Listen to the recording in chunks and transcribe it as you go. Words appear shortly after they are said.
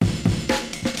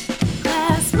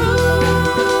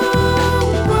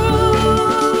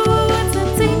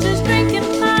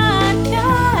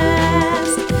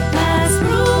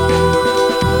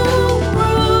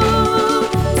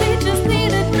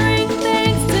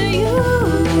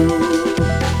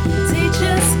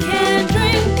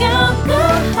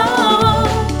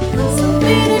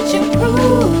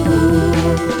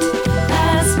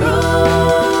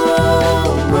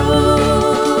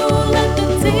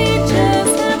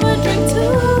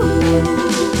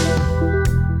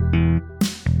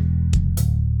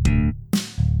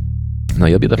No,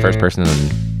 you'll be the first person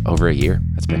in over a year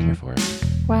that's been here for it.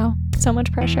 Wow. So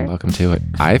much pressure. Welcome to it.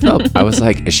 I was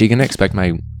like, is she going to expect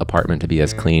my apartment to be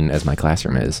as clean as my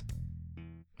classroom is?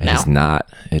 It No. is not.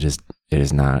 It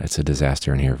is not. It's a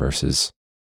disaster in here versus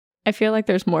I feel like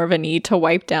there's more of a need to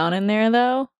wipe down in there,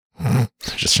 though.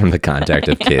 just from the contact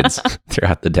of kids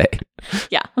throughout the day.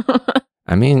 Yeah.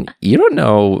 I mean, you don't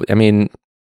know. I mean,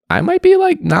 I might be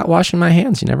like not washing my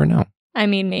hands. You never know. I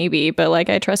mean, maybe, but like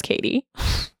I trust Katie.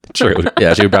 True.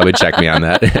 Yeah, she would probably check me on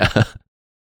that. Yeah.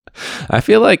 I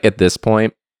feel like at this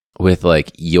point, with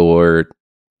like your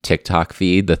TikTok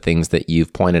feed, the things that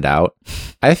you've pointed out,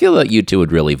 I feel like you two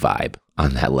would really vibe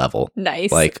on that level.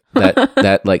 Nice. Like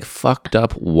that like fucked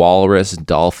up walrus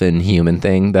dolphin human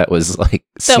thing that was like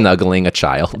snuggling a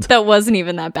child. That wasn't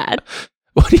even that bad.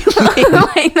 What do you mean?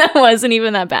 Like, that wasn't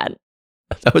even that bad.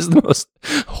 That was the most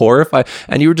horrifying.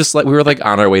 And you were just like, we were like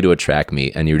on our way to a track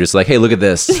meet, and you were just like, hey, look at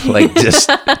this. Like, just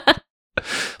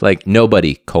like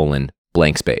nobody,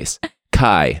 blank space.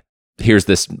 Kai, here's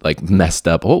this like messed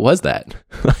up. What was that?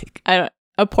 Like,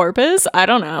 a porpoise? I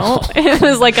don't know. It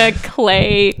was like a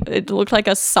clay. It looked like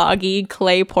a soggy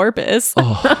clay porpoise.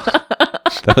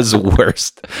 That was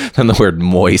worse than the word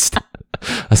moist.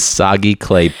 A soggy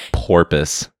clay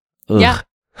porpoise. Ugh. Yeah.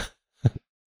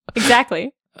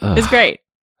 Exactly. Ugh. It's great.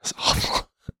 It's awful.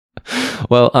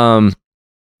 Well,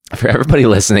 for everybody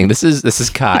listening, this is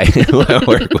Kai who I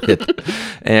work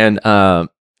with, and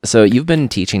so you've been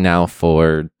teaching now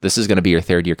for, this is going to be your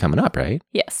third year coming up, right?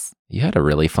 Yes. You had a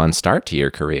really fun start to your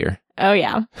career. Oh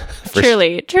yeah.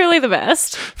 First- Truly the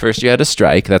best. First, you had a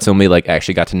strike. That's when we like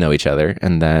actually got to know each other,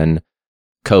 and then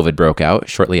COVID broke out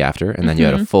shortly after, and then you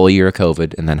had a full year of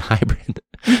COVID, and then hybrid,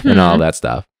 and all that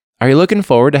stuff. Are you looking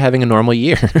forward to having a normal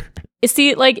year?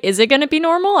 See, like, is it going to be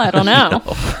normal? I don't know.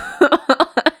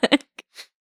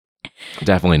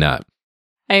 Definitely not.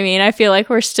 I mean, I feel like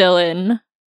we're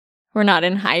not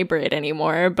in hybrid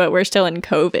anymore, but we're still in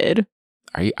COVID.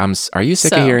 Are you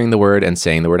sick of hearing the word and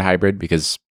saying the word hybrid?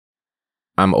 Because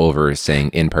I'm over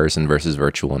saying in person versus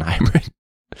virtual and hybrid.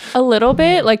 A little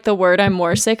bit. Like, the word I'm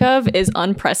more sick of is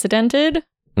unprecedented.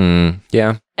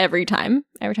 Yeah. Every time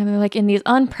they're like, in these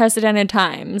unprecedented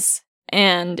times.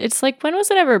 And it's like, when was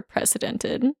it ever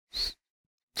precedented?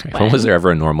 When was there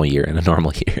ever a normal year in a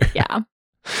normal year? Yeah.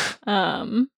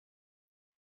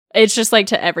 It's just like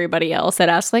to everybody else that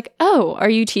asks like, oh, are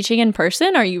you teaching in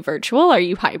person? Are you virtual? Are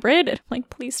you hybrid? I'm like,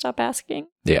 please stop asking.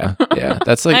 Yeah.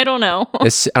 That's like, I don't know. I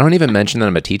don't even mention that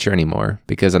I'm a teacher anymore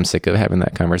because I'm sick of having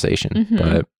that conversation.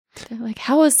 But they're like,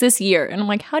 how was this year? And I'm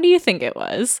like, how do you think it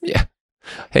was? Yeah.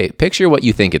 Hey, picture what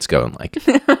you think it's going like.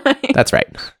 That's right.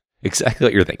 Exactly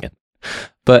what you're thinking.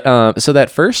 But so that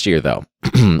first year though,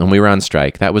 when we were on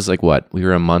strike, that was like what? We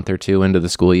were a month or two into the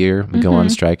school year. We go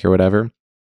on strike or whatever.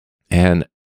 And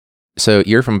so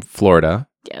you're from Florida.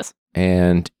 Yes.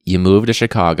 And you move to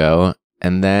Chicago,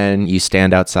 and then you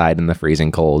stand outside in the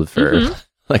freezing cold for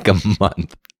like a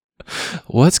month.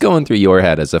 What's going through your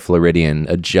head as a Floridian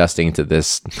adjusting to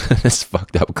this this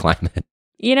fucked up climate?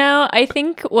 You know, I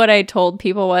think what I told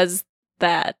people was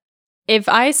that if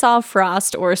I saw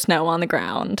frost or snow on the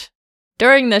ground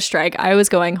during the strike, I was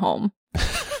going home.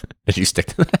 Did you stick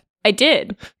to that? I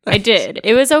did. Nice. I did.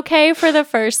 It was okay for the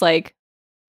first like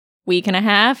week and a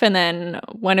half, and then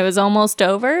when it was almost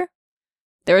over,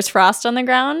 there was frost on the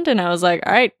ground, and I was like,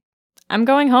 all right, I'm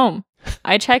going home.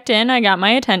 I checked in, I got my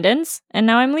attendance, and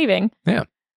now I'm leaving. Yeah.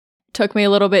 Took me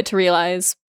a little bit to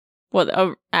realize what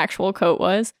an actual coat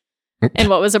was and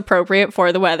what was appropriate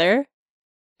for the weather,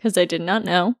 because I did not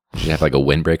know. Did you have like a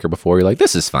windbreaker before? You're like,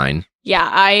 this is fine. Yeah,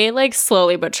 I like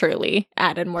slowly but surely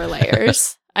added more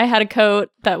layers. I had a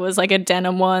coat that was like a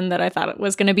denim one that I thought it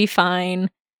was going to be fine.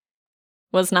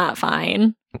 Was not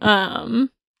fine.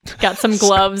 Got some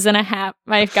gloves and a hat.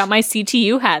 I got my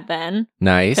CTU hat then.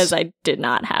 Nice. Because I did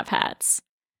not have hats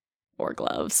or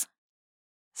gloves.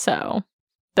 So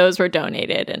those were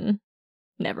donated and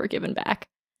never given back.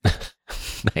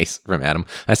 Nice from Adam.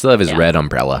 I still have his red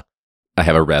umbrella. I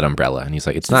have a red umbrella, and he's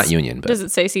like, it's not union, but does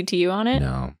it say CTU on it?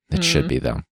 No, it should be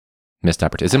though. Missed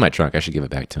opportunity. It's in my trunk. I should give it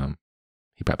back to him.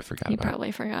 He probably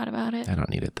forgot about it. I don't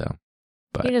need it though.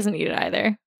 But he doesn't need it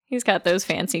either. He's got those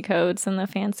fancy coats and the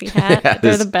fancy hat. Yeah,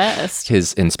 they're the best.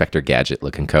 His Inspector Gadget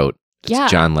looking coat.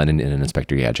 It's John Lennon in an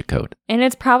Inspector Gadget coat. And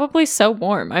it's probably so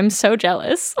warm. I'm so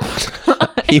jealous.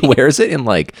 He wears it in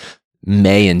like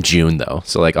May and June though.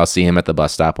 So like I'll see him at the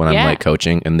bus stop when I'm like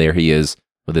coaching, and there he is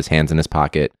with his hands in his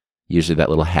pocket. Usually that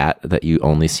little hat that you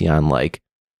only see on like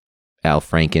Al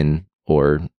Franken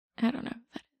or I don't know.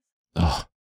 Oh.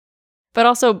 But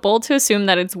also bold to assume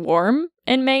that it's warm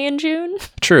in May and June.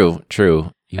 True.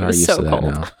 You It are was used so to that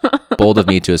cold. now. Bold of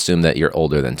me to assume that you're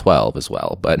older than 12 as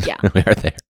well, but Yeah. we are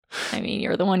there. I mean,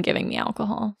 you're the one giving me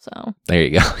alcohol, so There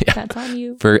you go. Yeah. that's on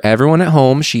you. For everyone at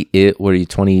home, what are you,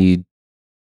 20?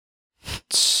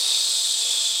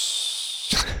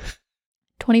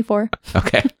 24.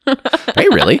 Okay. Are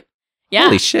you really? Yeah.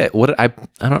 Holy shit. What I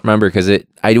don't remember because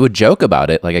I would joke about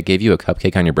it. Like I gave you a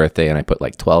cupcake on your birthday and I put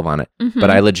like 12 on it, Mhm. but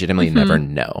I legitimately Mhm. never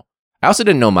know. I also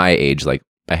didn't know my age like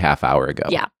a half hour ago.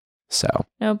 Yeah. So,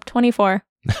 Nope, 24.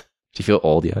 do you feel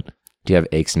old yet? Do you have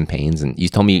aches and pains? And you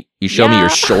showed me Yeah. your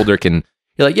shoulder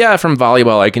you're like, yeah, from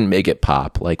volleyball, I can make it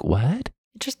pop. Like what?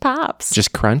 It just pops. It's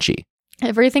just crunchy.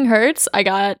 Everything hurts. I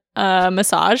got a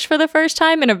massage for the first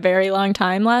time in a very long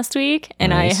time last week, and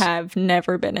Nice. I have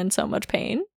never been in so much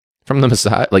pain. From the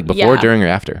massage, like before, Yeah. during, or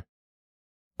after?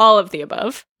 All of the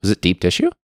above. Was it deep tissue?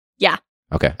 Yeah.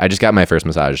 Okay. I just got my first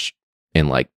massage in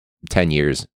like 10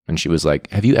 years. And she was like,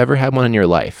 have you ever had one in your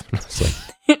life? I was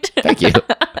like, thank you.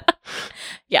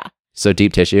 Yeah. So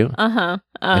deep tissue, Uh-huh.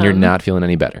 and you're not feeling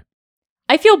any better.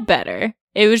 I feel better.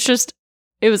 It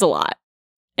was a lot.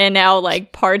 And now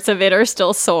like parts of it are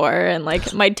still sore and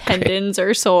like my tendons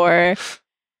are sore.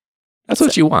 That's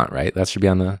what you want, right? That should be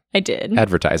on the I did.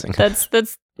 advertising. That's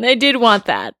I did want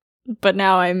that. But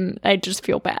now I just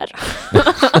feel bad.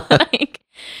 Like,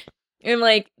 and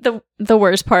like the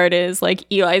worst part is like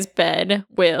Eli's bed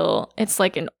it's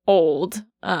like an old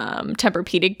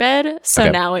Tempur-Pedic bed. So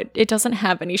Okay. now it doesn't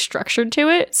have any structure to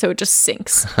it. So it just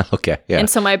sinks. Okay. Yeah. And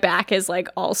so my back is like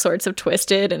all sorts of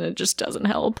twisted and it just doesn't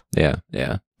help. Yeah.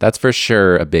 Yeah. That's for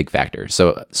sure a big factor.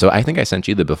 So I think I sent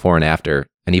you the before and after,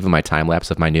 and even my time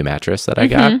lapse of my new mattress that I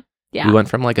got. Mhm. Yeah. We went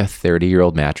from like a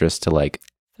 30-year-old mattress to like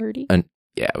 30.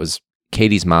 it was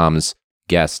Katie's mom's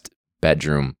guest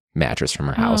bedroom mattress from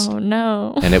her house. Oh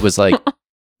no. And it was like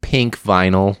pink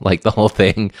vinyl, like the whole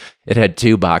thing. It had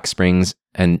 2 box springs.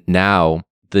 And now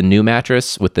the new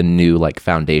mattress with the new like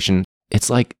foundation, it's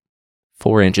like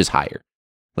 4 inches higher.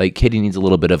 Like Katie needs a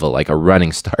little bit of a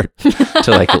running start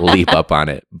to like leap up on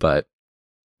it. But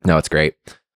no, it's great.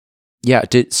 Yeah.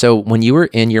 So when you were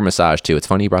in your massage too, it's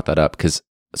funny you brought that up because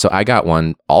so I got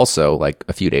one also like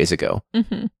a few days ago.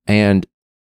 Mhm. And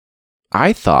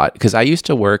I thought, because I used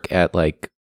to work at like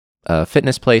a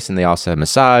fitness place and they also have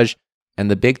massage. And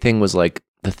the big thing was like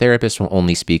the therapist will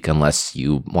only speak unless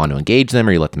you want to engage them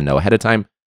or you let them know ahead of time.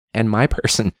 And my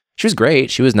person, she was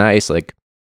great. She was nice, like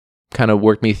kind of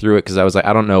worked me through it because I was like,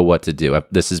 I don't know what to do.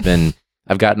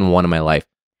 I've gotten one in my life.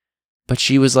 But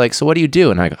she was like, so what do you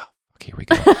do? And I go, okay, here we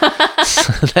go.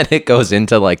 So then it goes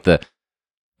into like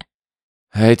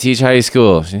I teach high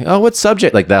school. Oh, what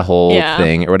subject? Like that whole Yeah.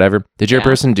 thing or whatever. Did your Yeah.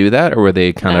 person do that? Or were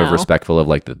they kind of No. respectful of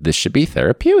like, this should be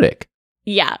therapeutic?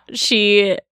 Yeah,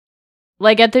 she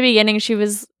like at the beginning she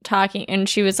was talking and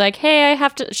she was like, "Hey,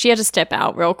 she had to step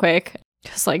out real quick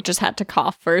cuz like just had to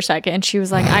cough for a second." And she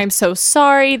was like, "I'm so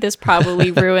sorry. This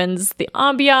probably ruins the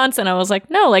ambiance." And I was like,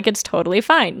 "No, like it's totally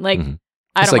fine. Like Mhm.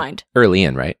 I It's don't like mind." Early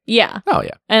in, right? Yeah. Oh,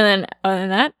 yeah. And then other than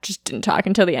that, just didn't talk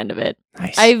until the end of it.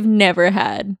 Nice. I've never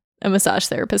had a massage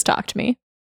therapist talk to me.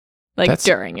 Like That's-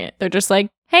 during it. They're just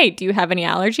like, "Hey, do you have any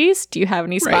allergies? Do you have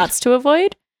any Right. spots to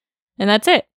avoid?" And that's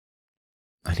it.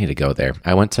 I need to go there.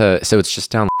 I went to, so it's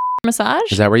just down.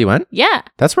 Massage? Is that where you went? Yeah.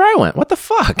 That's where I went. What the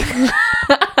fuck?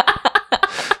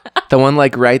 The one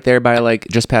like right there by like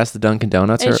just past the Dunkin'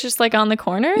 Donuts? It's just like on the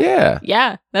corner? Yeah.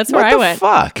 Yeah, that's What where I the went.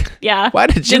 fuck? Yeah. Why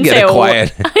did you Didn't get say a a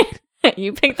quiet?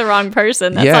 You picked the wrong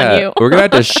person. That's yeah. on you. We're going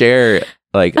to have to share,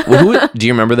 like, do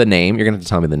you remember the name? You're going to have to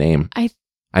tell me the name.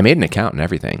 I made an account and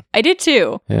everything. I did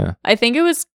too. Yeah. I think it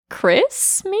was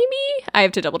Chris, maybe? I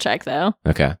have to double check though.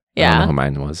 Okay. I don't Yeah. know who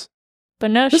mine was. But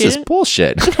no, This she is didn't.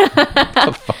 bullshit.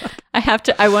 The fuck?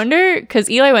 I wonder, because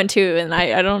Eli went too,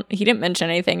 and he didn't mention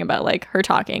anything about like her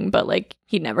talking, but like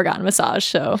he'd never gotten a massage,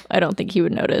 so I don't think he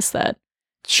would notice that.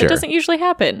 Sure. It doesn't usually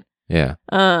happen. Yeah.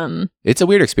 Um, It's a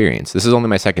weird experience. This is only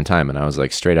my second time, and I was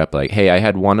like straight up like, hey, I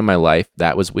had one in my life.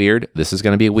 That was weird. This is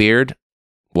going to be weird.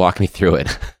 Walk me through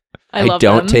it. I love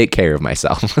don't them. take care of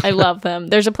myself. I love them.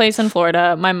 There's a place in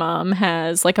Florida my mom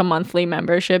has like a monthly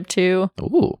membership to.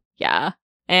 Ooh. Yeah.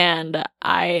 And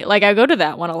I go to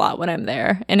that one a lot when I'm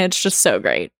there, and it's just so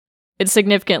great. It's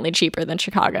significantly cheaper than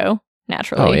Chicago,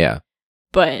 naturally. Oh, yeah.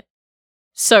 But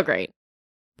so great.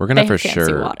 We're going They to for have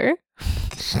fancy sure. water.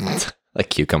 Like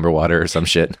cucumber water or some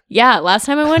shit. Yeah, last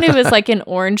time I went, it was like an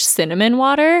orange cinnamon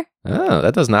water. Oh,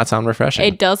 that does not sound refreshing.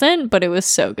 It doesn't, but it was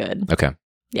so good. Okay.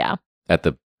 Yeah. At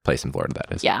the place in Florida,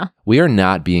 that is. Yeah. We are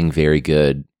not being very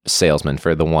good salesmen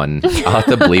for the one. I'll have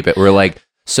to bleep it. We're like,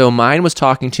 So mine was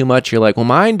talking too much. You're like, well,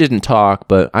 mine didn't talk,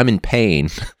 but I'm in pain.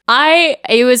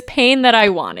 It was pain that I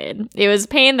wanted. It was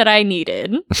pain that I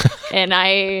needed, and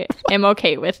I am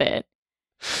okay with it.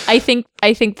 I think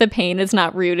the pain is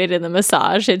not rooted in the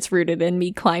massage. It's rooted in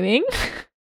me climbing.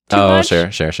 Oh, much.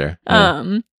 sure.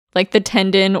 Yeah. Like the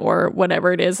tendon or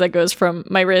whatever it is that goes from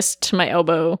my wrist to my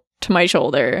elbow to my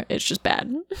shoulder. It's just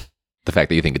bad. The fact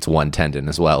that you think it's one tendon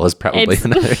as well is probably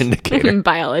another indicator.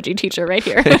 Biology teacher right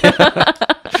here.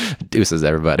 Deuces,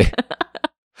 everybody.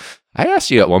 I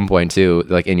asked you at one point too,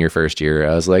 like in your first year,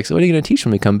 I was like, so what are you going to teach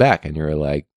when we come back? And you were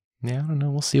like, yeah, I don't know.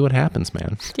 We'll see what happens,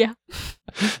 man. Yeah.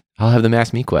 I'll have them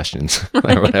ask me questions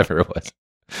or whatever it was.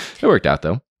 It worked out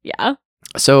though. Yeah.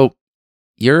 So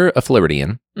you're a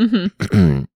Floridian.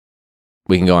 Mm-hmm.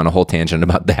 We can go on a whole tangent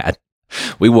about that.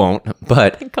 We won't,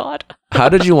 but Thank God. how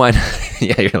did you wind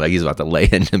Yeah, you're like, he's about to lay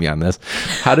into me on this.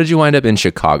 How did you wind up in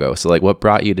Chicago? So like, what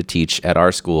brought you to teach at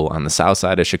our school on the south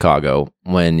side of Chicago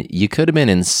when you could have been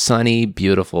in sunny,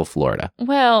 beautiful Florida?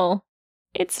 Well,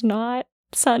 it's not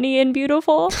sunny and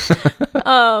beautiful.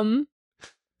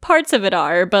 Parts of it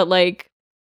are, but like,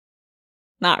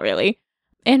 not really.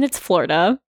 And it's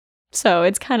Florida. So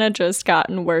it's kind of just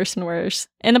gotten worse and worse.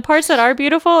 And the parts that are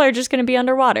beautiful are just going to be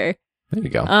underwater. There you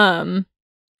go.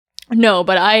 No,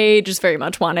 but I just very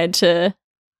much wanted to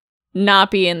not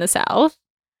be in the South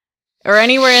or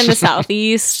anywhere in the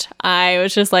Southeast. I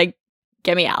was just like,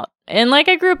 get me out. And like,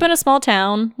 I grew up in a small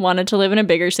town, wanted to live in a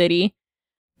bigger city,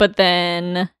 but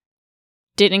then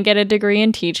didn't get a degree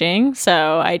in teaching.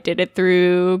 So I did it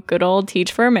through good old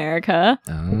Teach for America.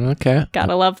 Okay.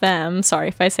 Gotta love them. Sorry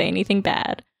if I say anything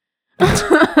bad.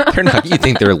 They're not. You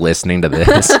think they're listening to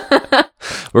this?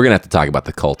 We're gonna have to talk about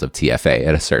the cult of TFA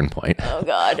at a certain point. Oh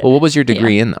God. Well, what was your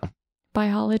degree in though?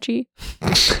 Biology.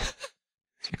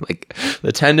 Like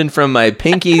the tendon from my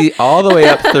pinky all the way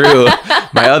up through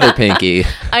my other pinky.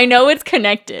 I know it's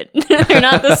connected. They're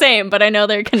not the same, but I know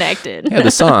they're connected. Yeah, the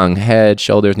song head,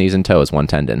 shoulders, knees, and toes, one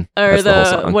tendon. Or That's the whole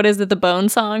song. what is it? The Bone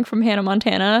song from Hannah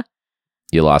Montana.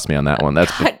 You lost me on that one.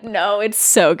 That's God, no, it's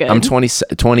so good. I'm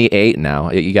 28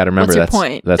 now. You got to remember What's your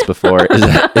point? That's before.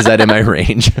 Is that in my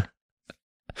range?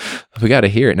 We got to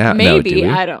hear it now. Maybe.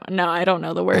 No, I don't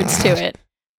know the words to it.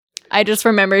 I just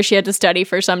remember she had to study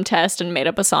for some test and made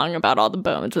up a song about all the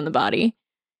bones in the body.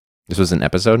 This was an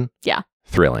episode? Yeah.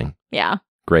 Thrilling. Yeah.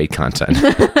 Great content.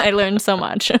 I learned so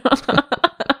much. I'm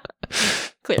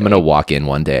going to walk in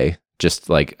one day just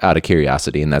like out of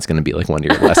curiosity, and that's going to be like one of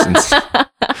your lessons.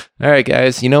 All right,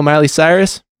 guys. You know Miley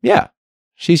Cyrus? Yeah.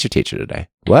 She's your teacher today.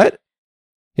 What?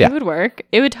 Yeah. It would work.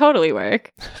 It would totally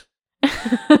work.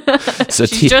 So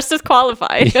she's just as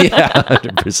qualified. Yeah,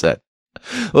 100%.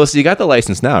 Well, so you got the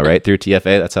license now, right? Through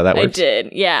TFA? That's how that works? I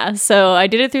did, yeah. So I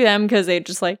did it through them because they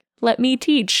just like, let me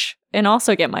teach and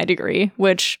also get my degree,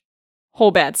 which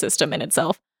whole bad system in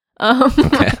itself.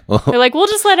 Okay. Well, they're like, we'll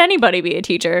just let anybody be a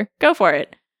teacher. Go for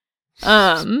it.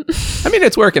 I mean,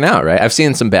 it's working out, right? I've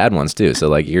seen some bad ones too. So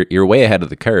like you're way ahead of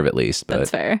the curve at least. But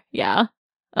that's fair. Yeah.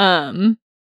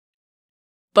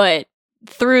 But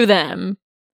through them,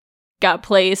 got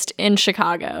placed in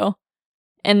Chicago.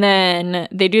 And then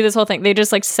they do this whole thing. They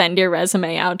just like send your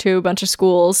resume out to a bunch of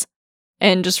schools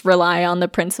and just rely on the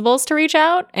principals to reach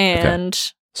out. And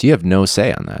so you have no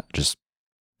say on that. Just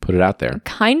put it out there.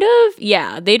 Kind of.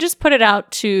 Yeah. They just put it out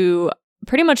to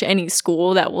pretty much any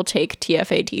school that will take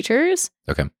TFA teachers.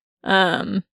 Okay.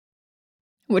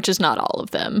 Which is not all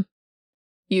of them.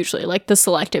 Usually like the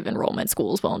selective enrollment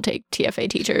schools won't take TFA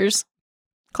teachers.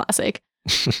 Classic.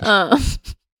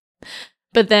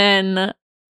 But then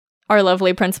our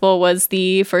lovely principal was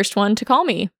the first one to call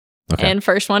me and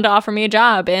first one to offer me a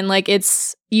job. And like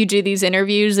you do these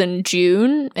interviews in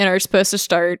June and are supposed to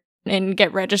start and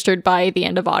get registered by the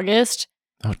end of August.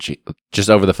 Oh, gee. Just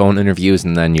over the phone interviews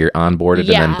and then you're onboarded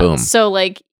and then boom. So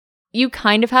like you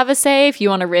kind of have a say if you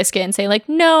want to risk it and say like,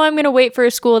 no, I'm going to wait for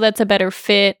a school that's a better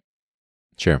fit.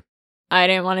 Sure. I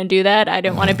didn't want to do that. I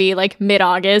didn't want to be like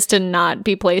mid-August and not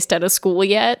be placed at a school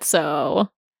yet. So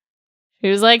he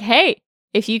was like, hey,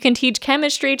 if you can teach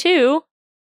chemistry too,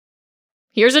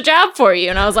 here's a job for you.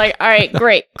 And I was like, all right,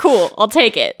 great, cool, I'll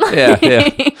take it. Yeah.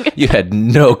 You had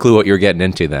no clue what you were getting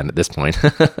into then at this point.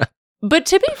 But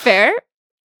to be fair,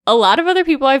 a lot of other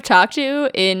people I've talked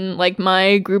to in like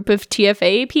my group of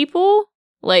TFA people,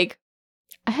 like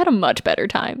I had a much better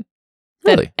time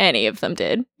than any of them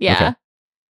did. Yeah. Okay.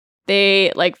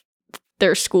 They like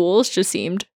their schools just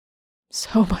seemed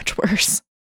so much worse.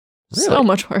 Really? So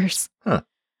much worse. Huh.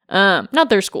 Not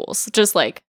their schools, just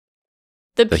like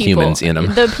the people, humans in them.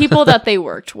 The people that they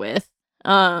worked with,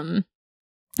 and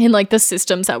like the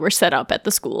systems that were set up at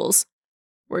the schools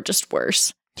were just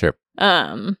worse. Sure.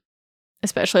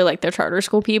 especially like the charter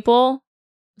school people.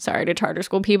 Sorry to charter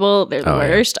school people. They're the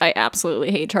worst. Yeah. I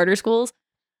absolutely hate charter schools.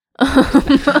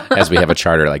 As we have a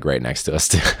charter like right next to us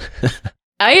too.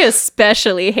 I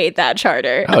especially hate that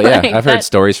charter. Oh yeah, like, I've heard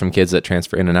stories from kids that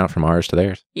transfer in and out from ours to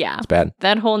theirs. Yeah, it's bad.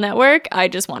 That whole network, I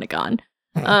just want it gone.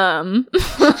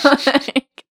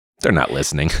 They're not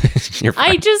listening. You're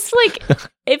fine. I just like,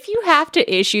 if you have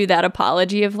to issue that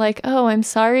apology of like, oh, I'm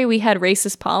sorry we had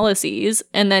racist policies,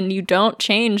 and then you don't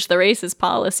change the racist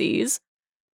policies,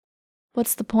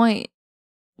 what's the point?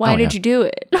 Why did you do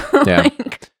it? Yeah.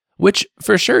 Which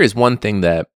for sure is one thing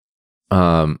that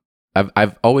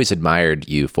I've always admired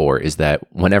you for, is that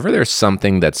whenever there's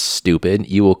something that's stupid,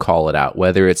 you will call it out.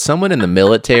 Whether it's someone in the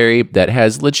military that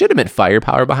has legitimate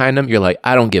firepower behind them, you're like,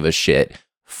 I don't give a shit.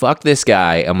 Fuck this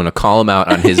guy. I'm going to call him out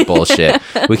on his bullshit.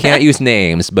 We can't use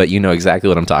names, but you know exactly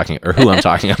what I'm talking, or who I'm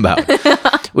talking about.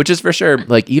 Which is for sure.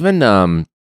 Like even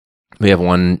we have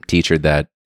one teacher that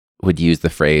would use the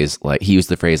phrase like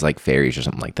fairies or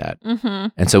something like that. Mm-hmm.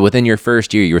 And so within your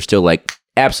first year, you were still like,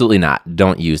 absolutely not.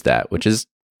 Don't use that, which is,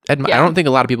 I don't think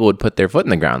a lot of people would put their foot in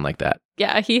the ground like that.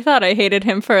 Yeah, he thought I hated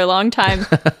him for a long time.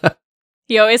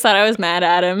 He always thought I was mad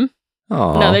at him.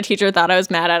 Aww. Another teacher thought I was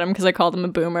mad at him because I called him a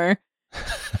boomer.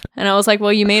 And I was like,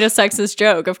 well, you made a sexist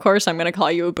joke. Of course I'm going to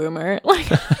call you a boomer. Like,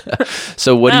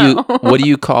 so what do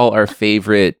you call our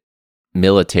favorite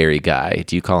military guy?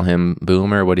 Do you call him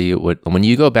boomer? When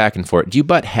you go back and forth, do you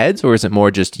butt heads, or is it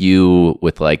more just you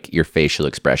with like your facial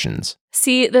expressions?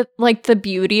 See, the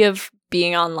beauty of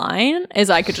being online is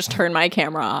I could just turn my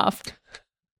camera off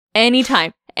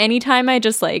anytime I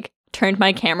just like turned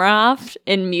my camera off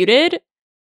and muted.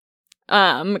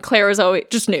 Claire was always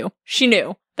just she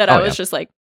knew that I was just like,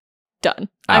 done.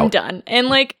 I'm done. And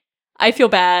like, I feel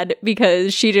bad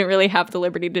because she didn't really have the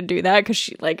liberty to do that, because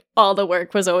she like all the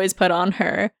work was always put on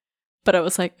her. But I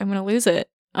was like, I'm gonna lose it.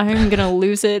 I'm gonna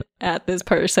lose it at this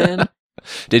person.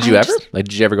 Did you ever?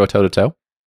 Did you ever go toe to toe?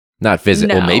 Not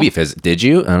physical. No. Well, maybe physical. Did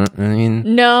you? I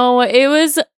mean, no. It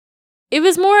was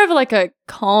more of like a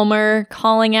calmer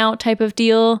calling out type of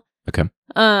deal. Okay.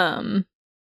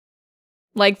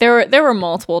 Like there were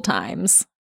multiple times.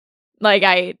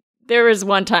 Like there was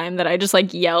one time that I just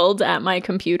like yelled at my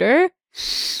computer.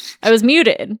 I was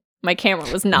muted. My camera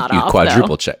was not off. You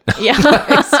quadruple checked. Yeah.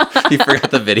 You forgot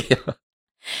the video.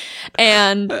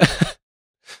 And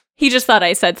he just thought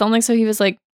I said something, so he was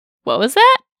like, what was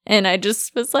that? And I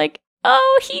just was like,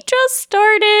 oh, he just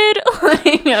started,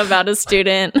 like, about a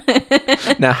student.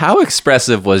 Now, how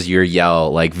expressive was your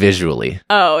yell, like, visually?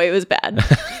 Oh, it was bad.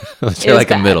 Was it like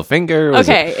bad. A middle finger?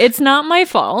 It's not my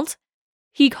fault.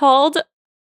 He called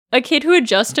a kid who had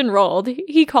just enrolled.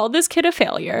 He called this kid a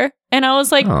failure. And I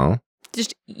was like,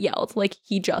 just yelled like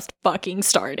he just fucking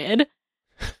started.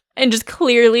 And just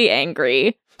clearly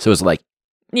angry. So it was like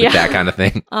that kind of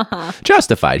thing? Uh-huh.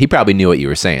 Justified. He probably knew what you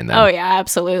were saying then. Oh, yeah,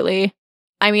 absolutely.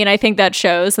 I mean, I think that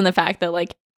shows in the fact that,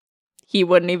 like, he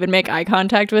wouldn't even make eye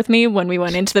contact with me when we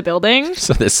went into the building.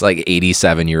 So this, like,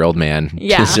 87-year-old man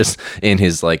is just in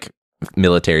his,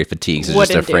 military fatigues, is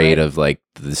just afraid of, like,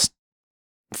 this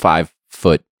 5'2"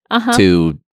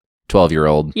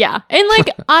 12-year-old. Yeah. And, like,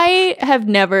 I have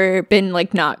never been,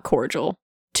 like, not cordial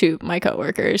to my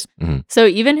coworkers. Mm-hmm. So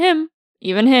even him,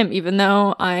 even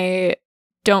though I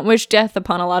don't wish death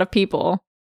upon a lot of people,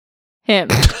 him...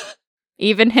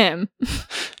 Even him.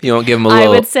 You won't give him a little... I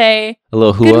would say, a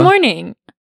little hua? Good morning.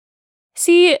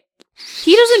 See,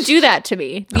 he doesn't do that to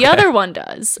me. The other one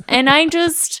does. And I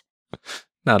just...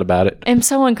 Not about it. I'm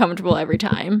so uncomfortable every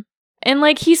time. And,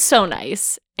 like, he's so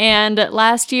nice. And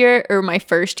last year, or my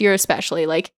first year especially,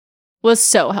 like, was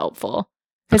so helpful.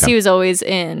 Because he was always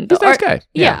in... He's a nice guy.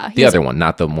 Yeah. The other one,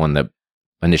 not the one that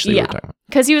initially we were talking about.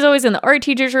 Because he was always in the art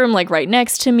teacher's room, like right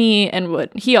next to me, and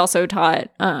he also taught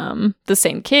the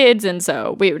same kids, and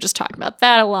so we would just talk about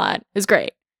that a lot. It was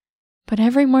great. But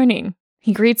every morning,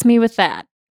 he greets me with that,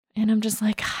 and I'm just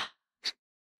like,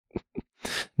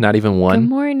 not even one? Good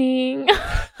morning.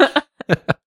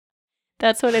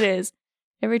 That's what it is.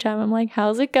 Every time I'm like,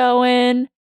 how's it going?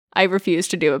 I refuse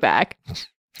to do it back.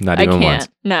 Not even once?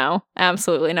 No,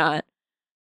 absolutely not.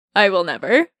 I will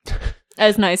never.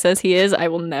 As nice as he is, I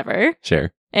will never.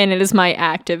 Sure. And it is my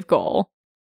active goal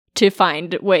to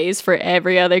find ways for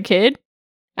every other kid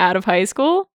out of high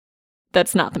school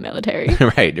that's not the military.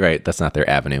 Right. That's not their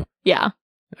avenue. Yeah.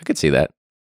 I could see that.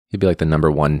 You'd be like the number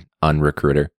one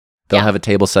unrecruiter. They'll have a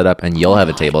table set up and you'll have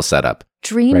a table set up.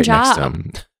 Dream right job. Next to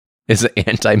them. Is it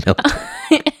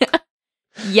anti-military?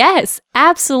 Yes,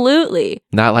 absolutely.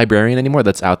 Not librarian anymore?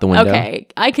 That's out the window? Okay,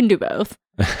 I can do both.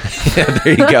 Yeah,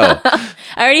 there you go. I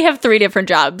already have 3 different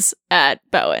jobs at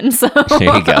Bowen, so.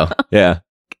 There you go. Yeah.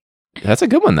 That's a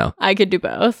good one, though. I could do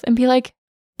both and be like,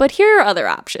 but here are other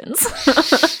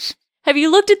options. Have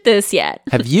you looked at this yet?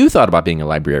 Have you thought about being a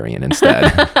librarian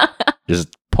instead?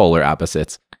 Just polar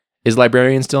opposites. Is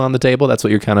librarian still on the table? That's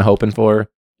what you're kind of hoping for?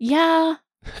 Yeah.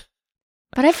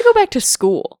 But I have to go back to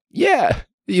school. Yeah.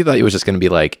 You thought it was just going to be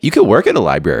like, you could work at a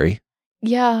library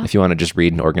Yeah. if you want to just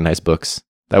read and organize books.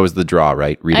 That was the draw,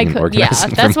 right? Reading and organizing.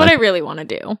 Yeah, that's what I really want to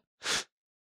do.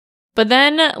 But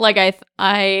then, like,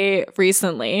 I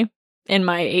recently, in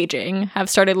my aging, have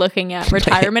started looking at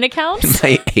retirement accounts.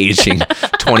 My aging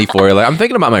 24. Like, I'm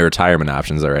thinking about my retirement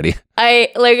options already. I,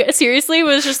 like, seriously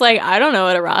was just like, I don't know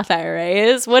what a Roth IRA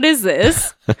is. What is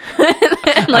this?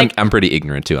 Like, I'm pretty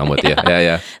ignorant, too. I'm with you.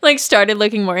 Yeah. Like, started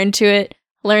looking more into it.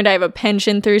 Learned I have a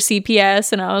pension through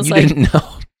CPS, and I was You like, didn't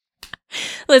know.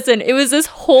 Listen, it was this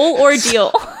whole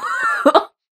ordeal.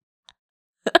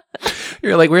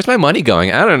 You're like, where's my money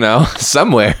going? I don't know.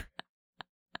 Somewhere.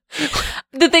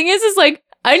 The thing is like,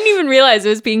 I didn't even realize it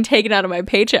was being taken out of my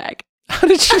paycheck. How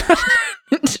did you know?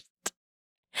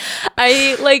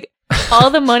 I, like, all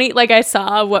the money, like, I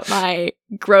saw what my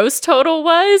gross total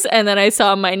was, and then I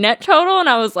saw my net total, and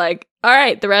I was like, all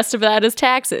right, the rest of that is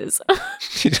taxes.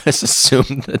 You just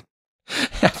assumed that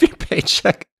half your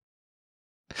paycheck.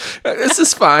 This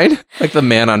is fine. Like the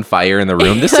man on fire in the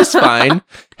room. This is fine.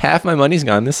 Half my money's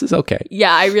gone. This is okay.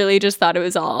 Yeah, I really just thought it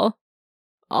was all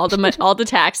the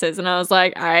taxes, and I was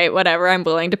like, all right, whatever. I'm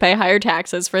willing to pay higher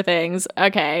taxes for things.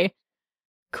 Okay,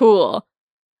 cool.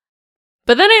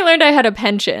 But then I learned I had a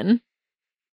pension,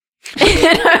 and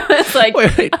I was like,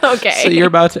 wait. Okay. So you're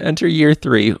about to enter year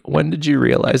 3. When did you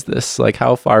realize this? Like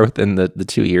how far within the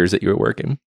 2 years that you were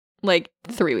working? Like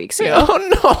 3 weeks ago. Oh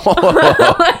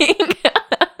no! Like,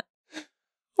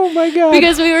 oh my god!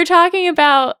 because we were talking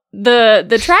about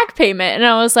the track payment, and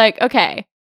I was like, okay,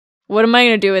 what am I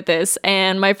going to do with this?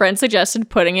 And my friend suggested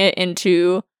putting it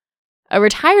into a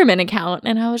retirement account,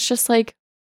 and I was just like,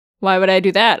 why would I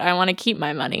do that? I want to keep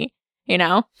my money, you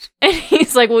know? And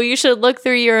he's like, well, you should look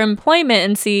through your employment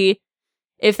and see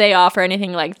if they offer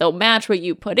anything like they'll match what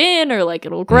you put in or like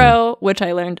it'll grow, which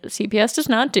I learned CPS does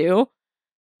not do.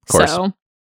 Of course. So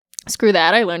screw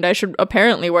that. I learned I should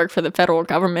apparently work for the federal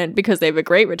government because they have a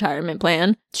great retirement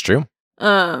plan. It's true.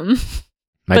 My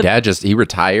dad he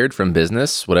retired from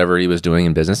business, whatever he was doing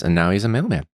in business, and now he's a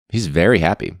mailman. He's very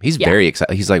happy. He's very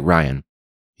excited. He's like, Ryan,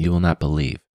 you will not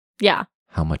believe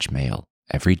how much mail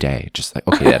every day. Just like,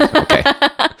 okay, Dad, okay.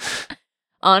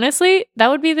 Honestly, that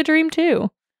would be the dream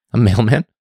too. A mailman?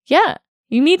 Yeah.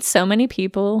 You meet so many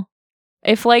people.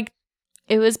 If like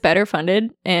it was better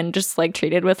funded and just like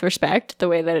treated with respect the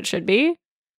way that it should be.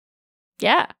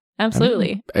 Yeah,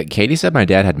 absolutely. Katie said my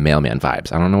dad had mailman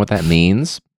vibes. I don't know what that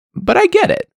means, but I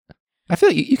get it. I feel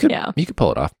like you could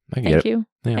pull it off. Thank you.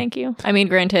 Yeah. Thank you. I mean,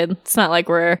 granted, it's not like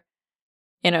we're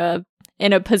in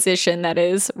a position that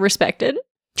is respected.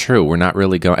 True, we're not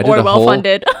really going. Or well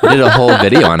funded. I did a whole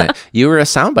video on it. You were a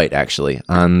soundbite actually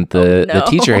on the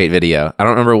teacher hate video. I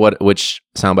don't remember which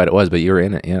soundbite it was, but you were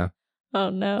in it. Yeah. Oh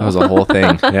no, that was a whole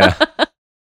thing. Yeah.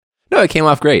 No, it came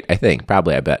off great. I think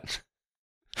probably. I bet.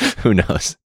 Who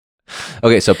knows?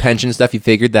 Okay, so pension stuff. You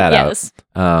figured that out. Yes.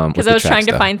 Because I was trying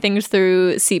to find things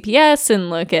through CPS and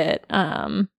look at.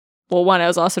 One, I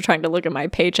was also trying to look at my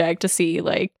paycheck to see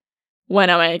like when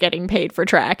am I getting paid for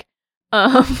track.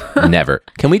 Never.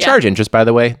 Can we charge interest, by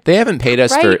the way? They haven't paid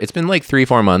us it's been like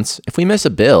 3-4 months. If we miss a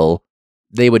bill,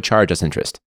 they would charge us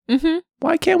interest. Mm-hmm.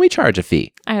 Why can't we charge a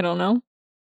fee? I don't know.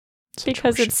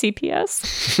 Because it's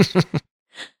CPS.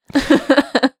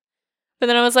 But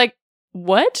then I was like,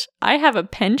 what? I have a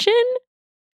pension?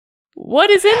 What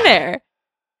is in there?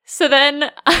 So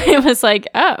then I was like,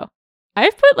 oh,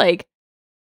 I've put like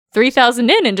 3,000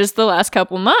 in just the last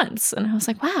couple months. And I was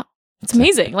like, wow. It's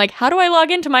amazing. Like, how do I log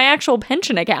into my actual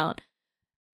pension account?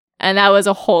 And that was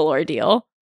a whole ordeal.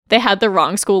 They had the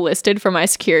wrong school listed for my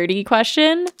security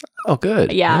question. Oh,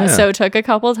 good. Yeah. So it took a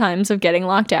couple times of getting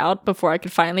locked out before I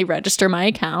could finally register my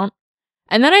account.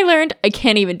 And then I learned I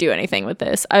can't even do anything with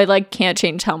this. I like can't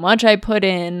change how much I put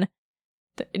in.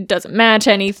 It doesn't match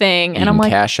anything. And I'm like,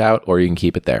 cash out or you can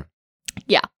keep it there.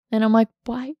 Yeah. And I'm like,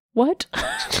 why? What?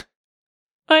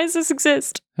 Why does this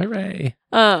exist? Hooray.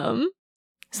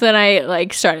 So then I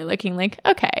like started looking like,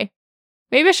 okay,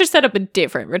 maybe I should set up a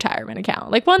different retirement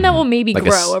account, like one that will maybe like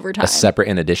grow over time. A separate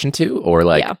in addition to, or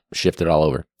like shift it all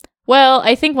over? Well,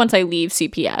 I think once I leave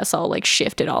CPS, I'll like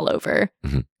shift it all over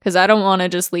because I don't want to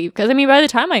just leave. Because I mean, by the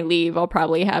time I leave, I'll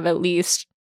probably have at least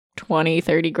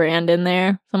 20-30 grand in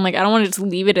there. So I'm like, I don't want to just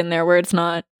leave it in there where it's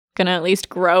not going to at least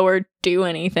grow or do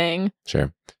anything.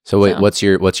 Sure. So wait, what's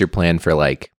your plan for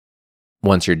like,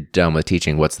 once you're done with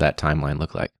teaching, what's that timeline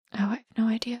look like? Oh, I have no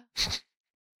idea.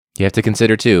 You have to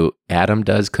consider too, Adam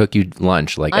does cook you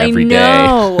lunch like I every day.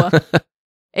 know.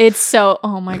 It's so,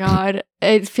 oh my God.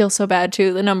 It feels so bad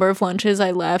too. The number of lunches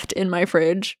I left in my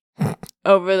fridge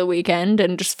over the weekend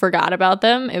and just forgot about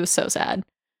them. It was so sad.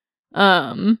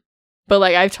 But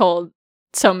like I've told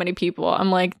so many people,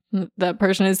 I'm like, that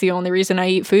person is the only reason I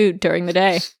eat food during the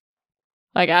day.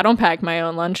 Like I don't pack my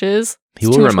own lunches. He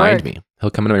will remind me.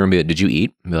 He'll come into my room and be like, did you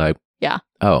eat? And be like, yeah.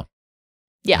 Oh.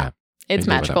 Yeah. It's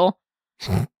magical.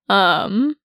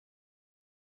 I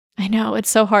know, it's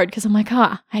so hard because I'm like,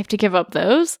 I have to give up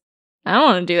those. I don't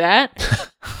want to do that.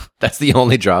 That's the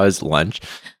only draw is lunch.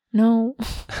 No.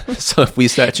 So if we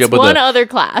set you up with one other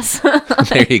class.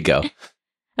 There you go.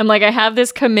 I'm like, I have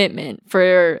this commitment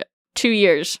for 2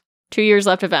 years. 2 years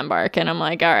left of Embark. And I'm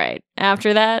like, all right,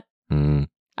 after that, I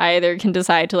either can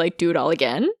decide to like do it all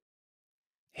again.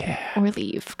 Yeah. Or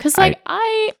leave. Because like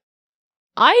I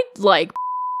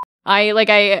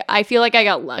feel like I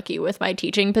got lucky with my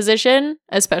teaching position,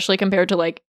 especially compared to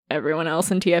like everyone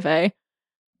else in TFA.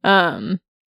 But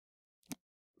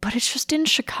it's just in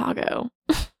Chicago.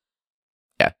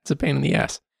 Yeah, it's a pain in the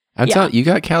ass. I'm telling you,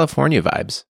 got California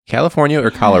vibes. California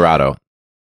or Colorado.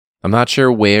 I'm not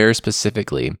sure where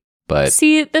specifically, but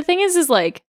see, the thing is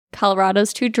like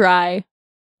Colorado's too dry.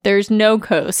 There's no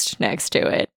coast next to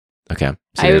it. Okay.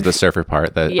 So there's the surfer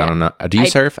part that I don't know. Do you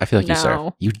surf? I feel like you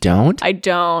surf. You don't? I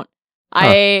don't.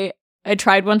 Huh. I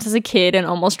tried once as a kid and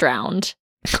almost drowned.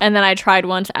 And then I tried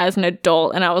once as an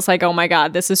adult and I was like, oh my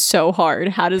God, this is so hard.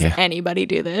 How does anybody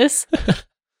do this?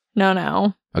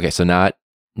 No. Okay, so not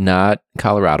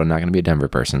Colorado, not going to be a Denver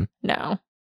person. No.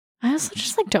 I also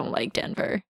just like don't like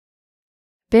Denver.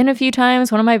 Been a few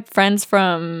times. One of my friends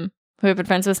who I've been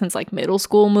friends with since like middle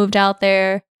school moved out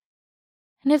there.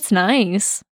 And it's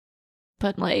nice.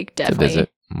 But like definitely. To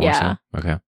visit more so?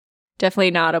 Okay.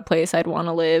 Definitely not a place I'd want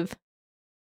to live.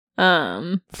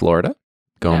 Florida?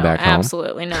 Going back home?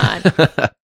 Absolutely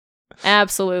not.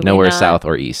 Absolutely nowhere not. South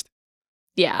or east.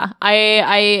 Yeah.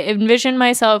 I envision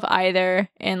myself either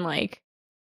in like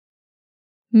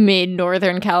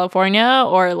mid-Northern California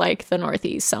or like the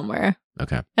Northeast somewhere.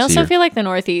 Okay. I also feel like the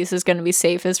Northeast is going to be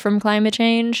safest from climate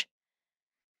change.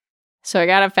 So I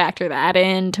got to factor that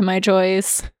into my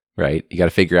choice. Right. You got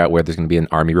to figure out where there's going to be an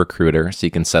Army recruiter so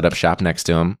you can set up shop next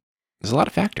to him. There's a lot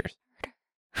of factors.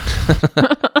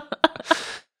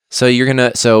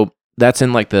 So that's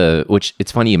in like which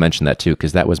it's funny you mentioned that too,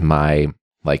 because that was my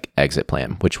like exit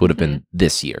plan, which would have been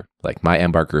this year. Like my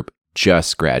Embark group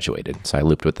just graduated. So I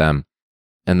looped with them.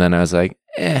 And then I was like,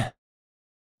 And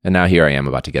now here I am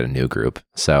about to get a new group.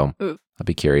 So I'll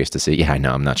be curious to see. Yeah, I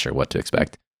know. I'm not sure what to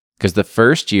expect. Because the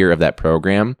first year of that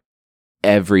program,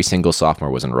 every single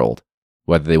sophomore was enrolled,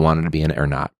 whether they wanted to be in it or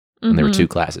not. And there were 2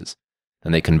 classes.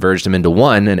 And they converged them into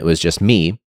one, and it was just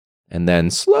me. And then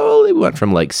slowly went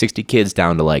from like 60 kids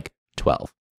down to like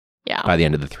 12. Yeah. By the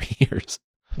end of the 3 years.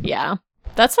 Yeah.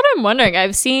 That's what I'm wondering.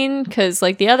 I've seen, because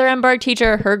like the other Embark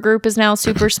teacher, her group is now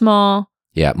super small.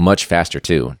 Yeah, much faster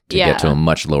too, to get to a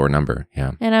much lower number.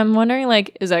 Yeah. And I'm wondering,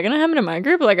 like, is that going to happen to my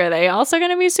group? Like, are they also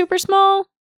going to be super small?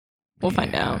 We'll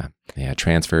find out. Yeah,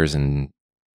 transfers and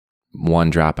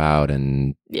one dropout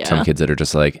and some kids that are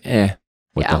just like,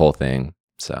 with the whole thing.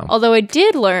 So, although I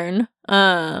did learn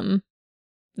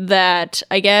that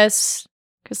I guess,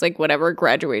 because like whatever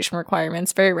graduation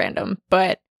requirements, very random,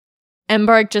 but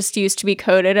Embark just used to be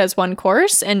coded as one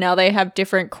course, and now they have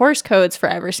different course codes for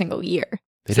every single year.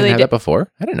 They didn't have that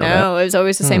before? I didn't know that. No, it was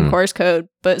always the same course code.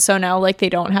 But so now like they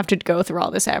don't have to go through all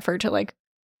this effort to like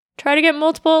try to get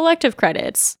multiple elective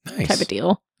credits type of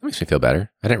deal. That makes me feel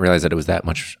better. I didn't realize that it was that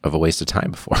much of a waste of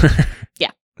time before. Yeah.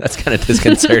 That's kind of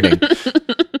disconcerting.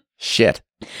 Shit.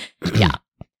 Yeah.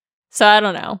 So I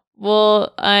don't know.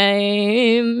 Well,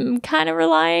 I'm kind of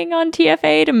relying on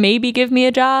TFA to maybe give me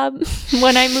a job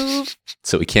when I move.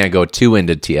 So we can't go too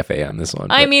into TFA on this one.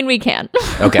 I mean, we can.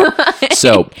 Okay.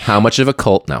 So how much of a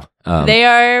cult? No. They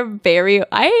are very,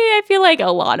 I feel like a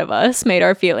lot of us made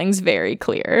our feelings very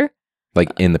clear.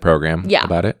 Like in the program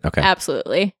about it? Okay.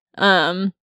 Absolutely.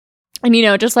 And you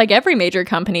know, just like every major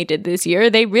company did this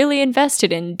year, they really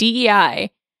invested in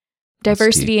DEI,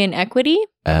 diversity and equity.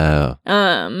 Oh.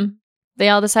 They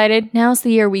all decided now's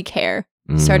the year we care,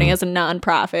 starting as a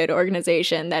nonprofit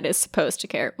organization that is supposed to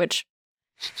care, which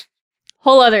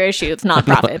whole other issue. It's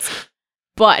nonprofits,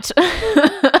 but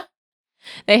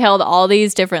they held all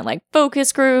these different like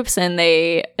focus groups, and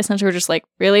they essentially were just like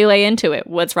really lay into it.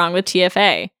 What's wrong with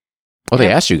TFA? Oh, they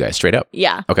asked you guys straight up.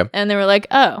 Yeah. Okay. And they were like,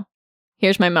 oh,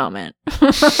 here's my moment.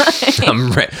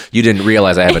 You didn't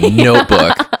realize I have a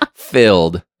notebook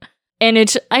filled. And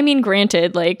it's, I mean,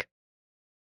 granted, like,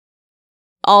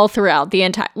 all throughout the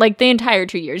entire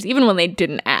 2 years, even when they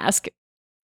didn't ask,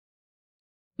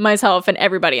 myself and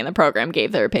everybody in the program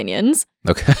gave their opinions.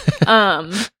 Okay.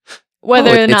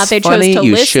 Whether or not they chose to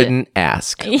you listen. shouldn't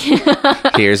ask.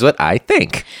 Here's what I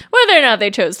think. Whether or not they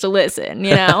chose to listen,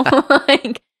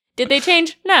 like, did they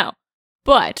change? No,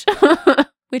 but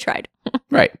we tried.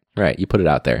 Right. You put it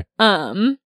out there.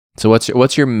 So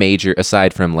what's your major,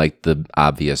 aside from like the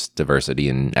obvious diversity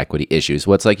and equity issues,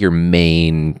 what's like your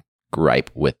main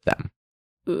gripe with them?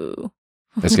 Ooh.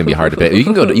 It's gonna be hard to pick.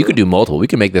 You could do multiple. We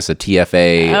can make this a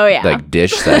TFA like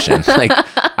dish session. Like,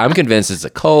 I'm convinced it's a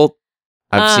cult.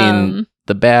 I've seen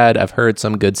the bad. I've heard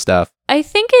some good stuff. I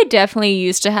think it definitely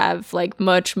used to have like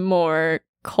much more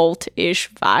cult-ish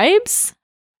vibes,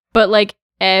 but like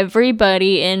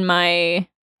everybody in my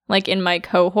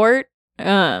cohort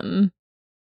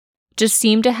just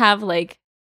seemed to have like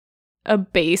a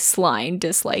baseline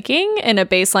disliking and a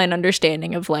baseline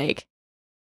understanding of like,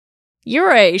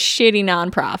 you're a shitty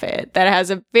nonprofit that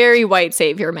has a very white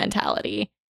savior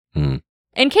mentality, and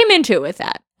came into it with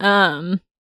that.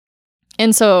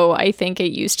 And so I think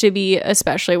it used to be,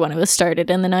 especially when it was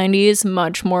started in the 90s,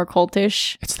 much more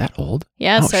cultish. It's that old?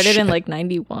 Yeah, it started in like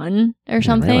 91 or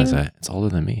something. I didn't realize that. It's older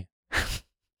than me.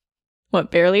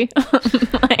 What, barely?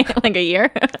 like a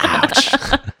year? Ouch.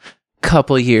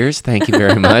 Couple years. Thank you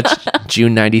very much.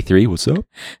 June 93. What's up?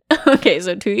 Okay,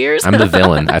 so 2 years? I'm the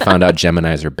villain. I found out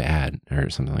Geminis are bad or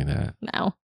something like that.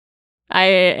 No. I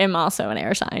am also an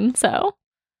air sign, so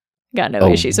got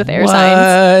no issues with air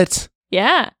signs. What?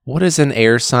 Yeah. What is an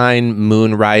air sign?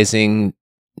 Moon rising,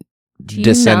 Do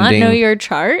descending? you not know your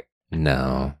chart?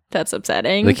 No. That's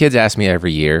upsetting. The kids ask me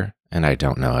every year, and I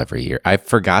don't know every year. I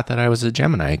forgot that I was a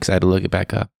Gemini because I had to look it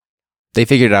back up. They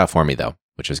figured it out for me, though,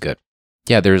 which is good.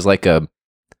 Yeah, there's like a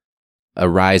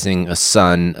rising, a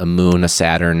sun, a moon, a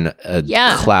Saturn, a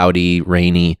cloudy,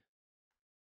 rainy.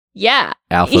 Yeah.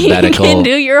 Alphabetical. You can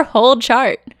do your whole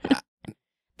chart.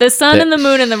 The sun and the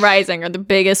moon and the rising are the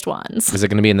biggest ones. Is it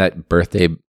going to be in that birthday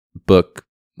book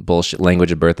bullshit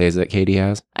language of birthdays that Katie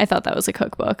has? I thought that was a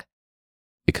cookbook.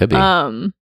 It could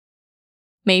be.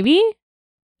 Maybe?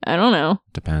 I don't know.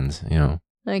 Depends,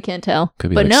 I can't tell.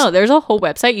 Could be, but like, no, there's a whole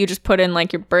website. You just put in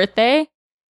like your birthday,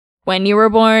 when you were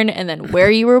born, and then where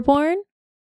you were born,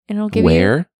 and it'll give you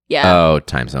where. Yeah. Oh,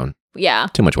 time zone. Yeah.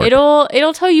 Too much work.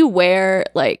 It'll tell you where,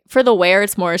 like, for the where,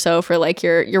 it's more so for like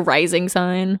your rising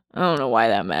sign. I don't know why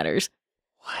that matters.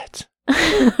 What?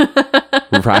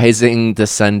 Rising,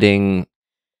 descending,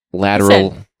 lateral.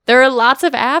 Listen, there are lots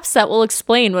of apps that will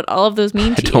explain what all of those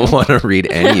mean to you. I don't want to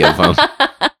read any of them.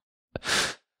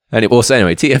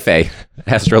 Anyway, TFA,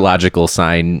 astrological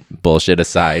sign bullshit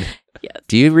aside. Yes.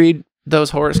 Do you read those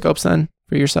horoscopes then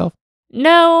for yourself?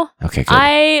 No. Okay, good.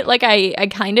 I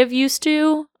kind of used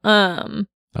to. I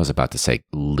was about to say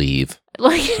leave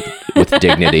Like with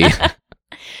dignity.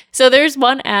 So there's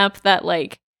one app that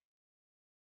like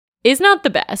is not the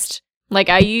best. Like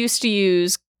I used to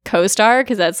use CoStar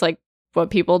because that's like what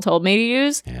people told me to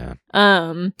use. Yeah.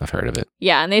 I've heard of it.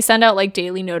 Yeah, and they send out like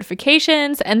daily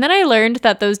notifications, and then I learned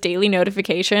that those daily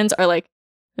notifications are like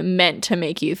meant to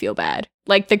make you feel bad.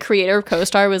 Like the creator of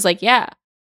CoStar was like, yeah,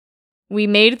 we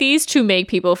made these to make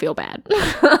people feel bad.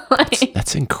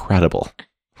 That's incredible.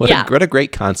 What a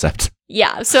great concept.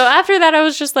 Yeah. So after that, I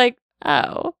was just like,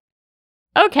 oh,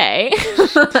 okay.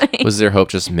 Was there hope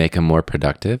just make them more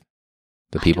productive?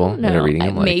 The people that are reading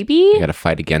them? Like, maybe. You got to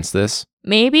fight against this?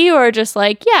 Maybe, or just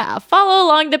like, yeah, follow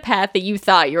along the path that you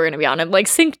thought you were going to be on and like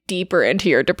sink deeper into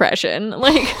your depression.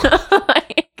 Like,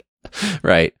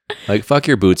 right. Like, fuck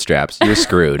your bootstraps. You're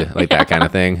screwed. Like that kind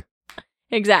of thing.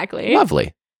 Exactly.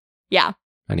 Lovely. Yeah.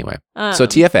 Anyway. So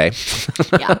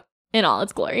TFA. Yeah. In all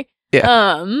its glory.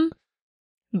 Yeah.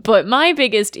 But my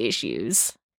biggest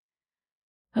issues.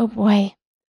 Oh boy.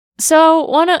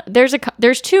 So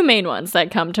there's two main ones that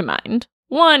come to mind.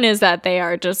 One is that they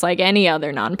are just like any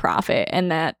other nonprofit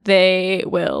and that they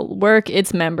will work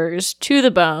its members to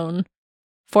the bone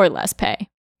for less pay.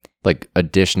 Like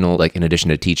in addition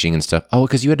to teaching and stuff. Oh,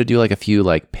 because you had to do like a few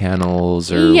like panels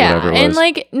or whatever it was. And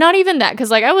like not even that,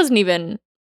 because like I wasn't even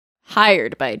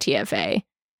hired by TFA.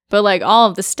 But like all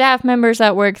of the staff members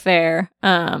that work there,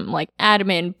 like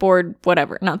admin, board,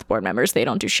 whatever, not the board members, they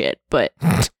don't do shit, but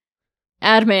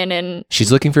admin and...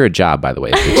 She's looking for a job, by the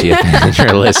way, if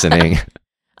you're listening.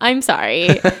 I'm sorry.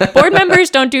 Board members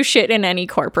don't do shit in any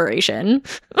corporation.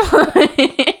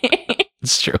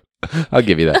 It's true. I'll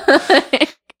give you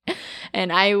that.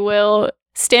 And I will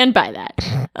stand by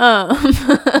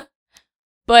that.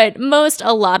 But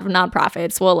a lot of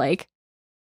nonprofits will like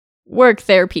work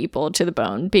their people to the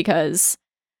bone because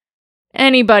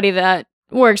anybody that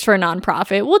works for a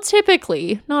nonprofit will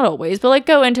typically, not always, but like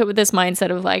go into it with this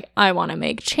mindset of like, I want to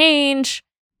make change.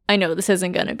 I know this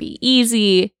isn't going to be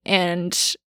easy. And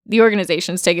the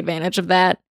organizations take advantage of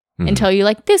that and tell you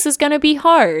like, this is going to be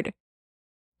hard.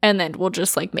 And then we'll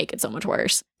just like make it so much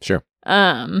worse. Sure.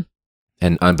 And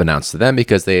unbeknownst to them,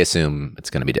 because they assume it's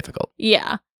going to be difficult.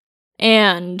 Yeah.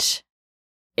 And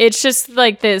it's just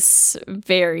like this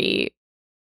very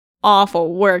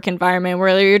awful work environment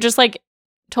where you're just like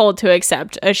told to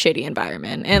accept a shitty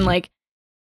environment and like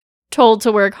told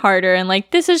to work harder and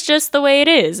like this is just the way it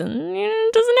is and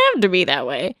it doesn't have to be that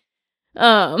way.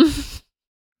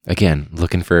 Again,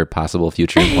 looking for possible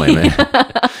future employment.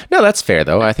 No, that's fair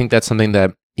though. I think that's something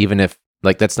that even if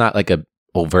like that's not like a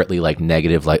overtly like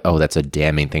negative, like, oh, that's a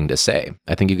damning thing to say.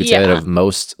 I think you could say that of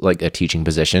most like a teaching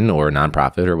position or a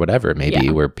nonprofit or whatever, maybe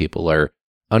where people are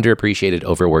underappreciated,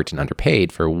 overworked, and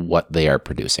underpaid for what they are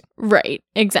producing. Right,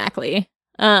 exactly.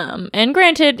 And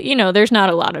granted, you know, there's not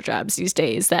a lot of jobs these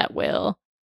days that will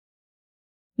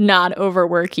not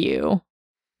overwork you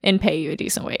and pay you a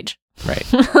decent wage.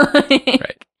 Right.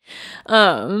 Right.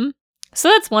 So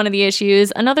that's one of the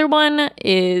issues. Another one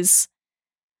is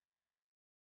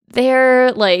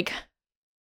their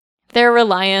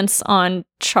reliance on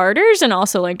charters and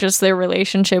also like just their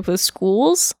relationship with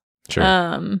schools. Sure.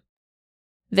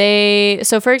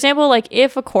 So for example, like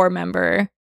if a core member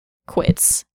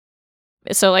quits,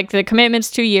 so like the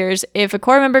commitment's 2 years, if a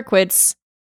core member quits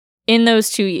in those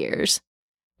 2 years,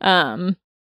 like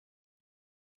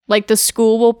the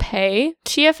school will pay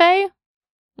TFA.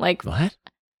 Like what?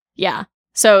 Yeah.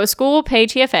 So a school will pay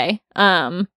TFA.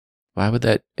 Why would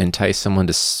that entice someone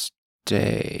to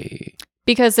stay?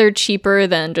 Because they're cheaper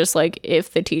than just like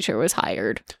if the teacher was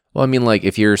hired. Well, I mean, like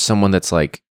if you're someone that's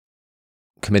like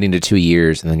committing to 2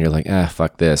 years and then you're like,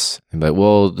 fuck this. And but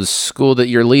well, the school that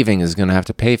you're leaving is going to have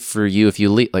to pay for you if you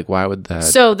leave. Like, why would that?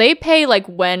 So they pay like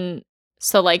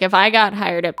so like if I got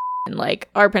hired at and like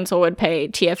our principal would pay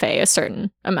TFA a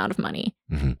certain amount of money.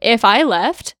 Mm-hmm. If I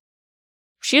left,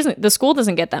 the school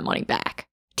doesn't get that money back.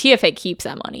 TFA keeps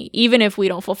that money, even if we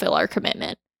don't fulfill our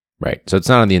commitment. Right. So it's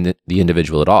not on the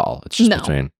individual at all. It's just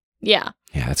between. Yeah.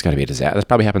 Yeah, that's got to be a disaster. That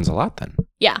probably happens a lot then.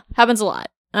 Yeah, happens a lot.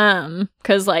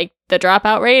 Because like the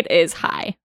dropout rate is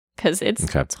high because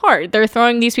it's hard. They're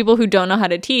throwing these people who don't know how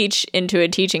to teach into a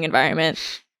teaching environment.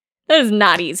 That is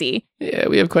not easy. Yeah,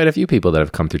 we have quite a few people that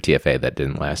have come through TFA that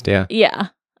didn't last. Yeah. Yeah.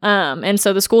 And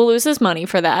so the school loses money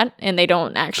for that, and they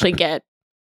don't actually get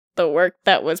the work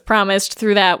that was promised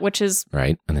through that, which is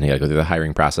right. And then you got to go through the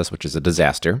hiring process, which is a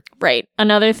disaster. Right.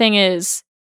 Another thing is,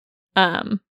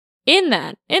 in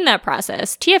that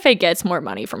process, TFA gets more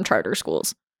money from charter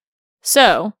schools,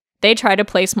 so they try to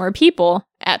place more people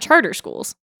at charter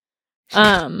schools.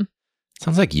 Sounds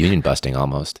like union busting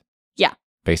almost. Yeah.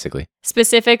 Basically.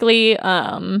 Specifically,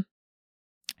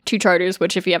 two charters,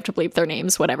 which if you have to bleep their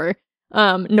names, whatever.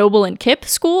 Noble and KIPP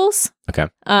schools. Okay.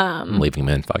 I'm leaving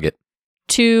them in. Fuck it.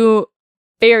 Two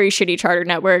very shitty charter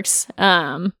networks.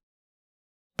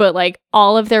 But like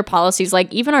all of their policies,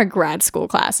 like even our grad school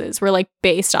classes were like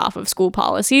based off of school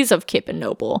policies of KIPP and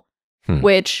Noble,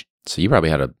 which. So you probably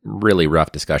had a really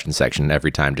rough discussion section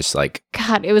every time, just like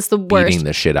God, it was the worst. Beating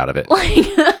the shit out of it. Like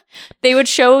they would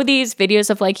show these videos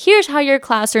of like, here's how your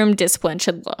classroom discipline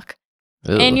should look.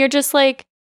 Ew. And you're just like,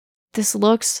 this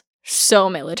looks so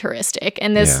militaristic.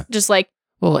 And this just like,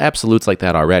 well, absolutes like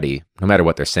that already, no matter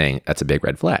what they're saying, that's a big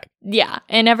red flag. Yeah.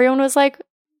 And everyone was like,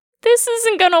 this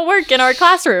isn't going to work in our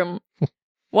classroom.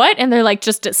 What? And they're like,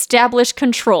 just establish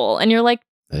control. And you're like,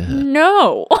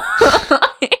 no.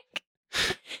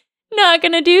 Not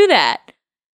going to do that.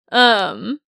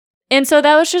 And so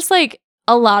that was just like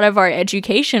a lot of our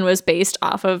education was based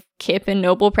off of KIPP and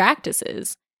Noble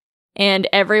practices. And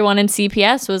everyone in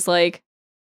CPS was like,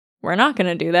 we're not going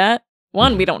to do that.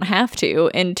 One, we don't have to.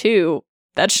 And two,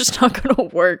 that's just not going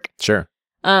to work. Sure.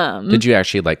 Did you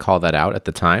actually like call that out at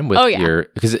the time with your,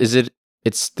 because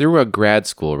it's through a grad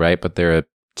school, right? But they're a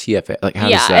TFA. Like how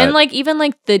does that? And like even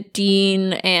like the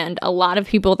dean and a lot of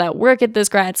people that work at this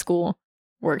grad school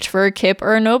worked for a KIPP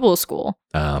or a Noble school.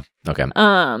 Okay.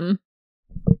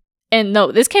 And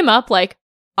no, this came up like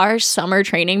our summer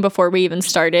training before we even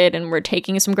started and we're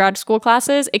taking some grad school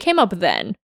classes. It came up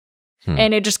then.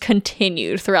 And it just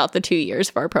continued throughout the 2 years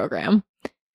of our program.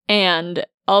 And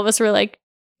all of us were like,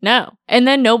 no. And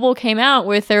then Noble came out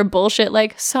with their bullshit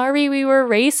like, sorry, we were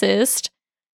racist.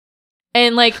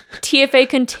 And like TFA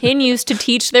continues to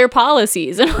teach their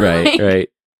policies. And right, right.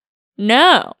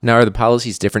 No. Now, are the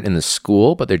policies different in the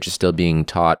school, but they're just still being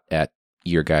taught at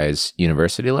your guys'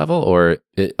 university level, or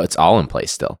it's all in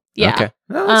place still? Yeah. Okay.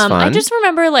 Well, that's fine. I just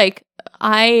remember like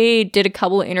I did a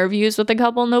couple interviews with a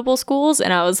couple Noble schools,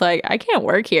 and I was like, I can't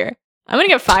work here. I'm going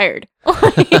to get fired.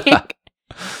 Like,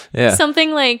 Yeah.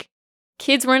 something like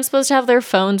kids weren't supposed to have their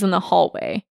phones in the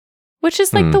hallway, which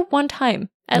is like the one time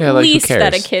at Yeah, like, who least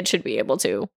that a cares? kid should be able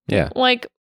to. Yeah. Like,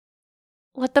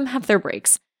 let them have their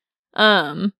breaks.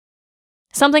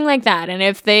 Something like that. And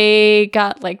if they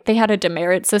got, like, they had a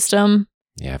demerit system.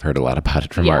 Yeah, I've heard a lot about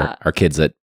it from Yeah. our kids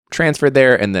that transferred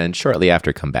there and then shortly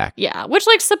after come back. Yeah, which,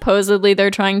 like, supposedly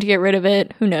they're trying to get rid of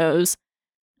it. Who knows?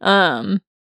 But,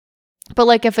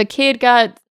 like, if a kid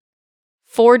got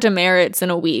 4 demerits in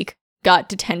a week, got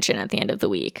detention at the end of the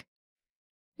week.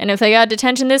 And if they got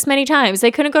detention this many times,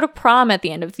 they couldn't go to prom at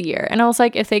the end of the year. And I was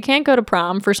like, if they can't go to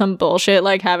prom for some bullshit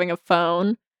like having a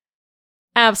phone,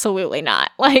 absolutely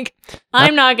not. Like,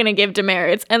 I'm not going to give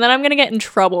demerits, and then I'm going to get in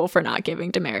trouble for not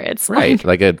giving demerits. Right.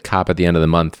 Like a cop at the end of the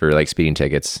month for like speeding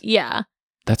tickets. Yeah.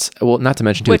 That's, well, not to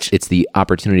mention too, it's the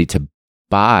opportunity to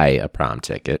buy a prom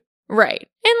ticket. Right.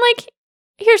 And, like,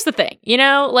 here's the thing, you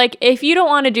know, like, if you don't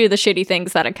want to do the shitty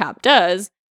things that a cop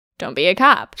does, don't be a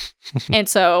cop. And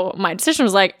so my decision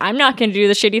was like, I'm not going to do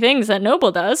the shitty things that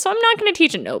Noble does, so I'm not going to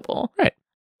teach at Noble. Right.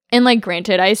 And, like,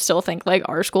 granted, I still think, like,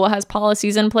 our school has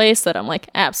policies in place that I'm like,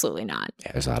 absolutely not.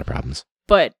 Yeah, there's a lot of problems.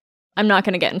 But I'm not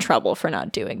going to get in trouble for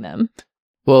not doing them.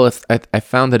 Well, if I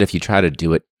found that if you try to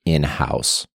do it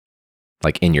in-house,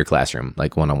 like in your classroom,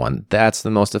 like one-on-one, that's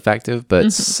the most effective.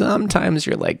 But sometimes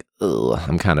you're like, ugh,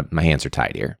 my hands are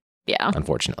tied here. Yeah.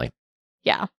 Unfortunately.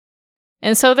 Yeah.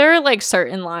 And so there are, like,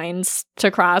 certain lines to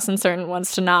cross and certain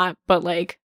ones to not. But,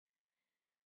 like,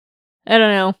 I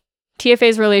don't know.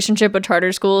 TFA's relationship with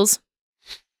charter schools,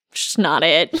 just not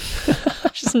it.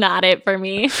 Just not it for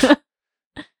me.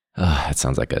 That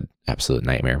sounds like an absolute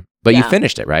nightmare. But you Yeah.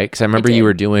 finished it, right? Because I remember did. you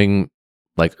were doing,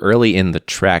 like, early in the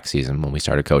track season when we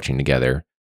started coaching together.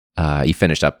 You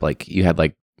finished up, like, you're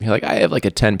like, I have like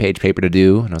a 10-page paper to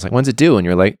do. And I was like, when's it due? And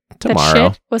you're like, tomorrow.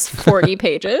 That shit was 40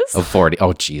 pages. Oh, 40.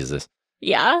 Oh, Jesus.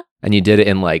 Yeah. And you did it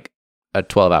in like a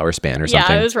 12-hour span or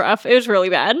something. Yeah, it was rough. It was really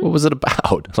bad. What was it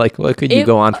about? Like, what could you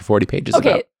go on for 40 pages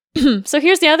about? Okay. So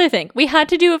here's the other thing. We had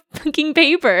to do a fucking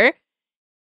paper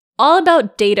all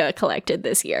about data collected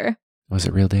this year. Was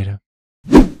it real data?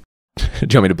 Do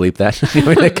you want me to bleep that? Do you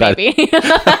want me to cut it? Maybe.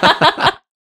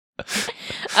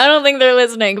 I don't think they're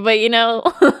listening, but, you know.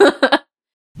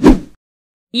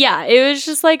 Yeah, it was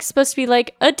just, like, supposed to be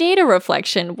like a data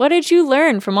reflection. What did you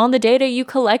learn from all the data you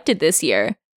collected this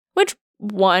year? Which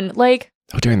one, like,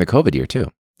 Oh, during the COVID year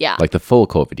too. yeah. Like the full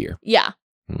COVID year. Yeah.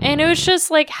 And it was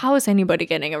just like, how is anybody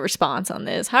getting a response on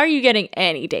this? How are you getting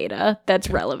any data that's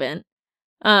relevant?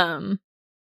 And,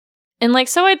 like,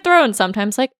 so I'd throw in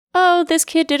sometimes like, oh, this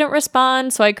kid didn't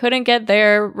respond, so I couldn't get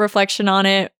their reflection on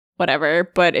it, whatever,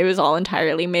 but it was all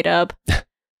entirely made up.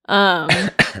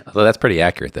 Although that's pretty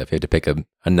accurate though, if you had to pick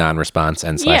a non-response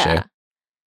and /A. Yeah.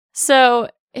 So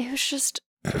it was just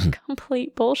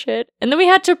complete bullshit. And then we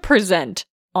had to present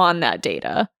on that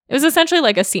data. It was essentially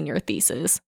like a senior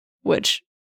thesis, which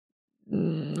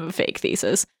fake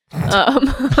thesis. Did you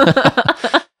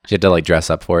have to like dress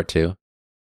up for it too?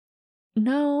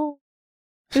 No,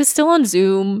 it was still on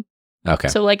Zoom. Okay.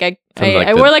 So like I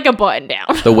the- wore like a button down.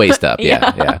 The waist up.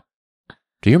 Yeah. Yeah. Yeah.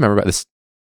 Do you remember about this?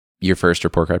 Your first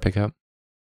report card pickup?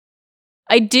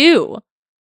 I do.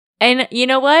 And you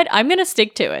know what? I'm going to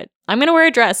stick to it. I'm going to wear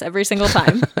a dress every single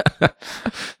time.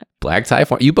 Black tie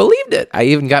form. You believed it. I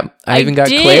even got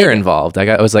did. Claire involved.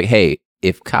 I was like, hey,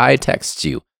 if Kai texts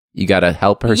you, you got to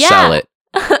help her sell it.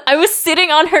 I was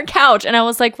sitting on her couch and I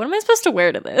was like, what am I supposed to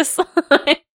wear to this?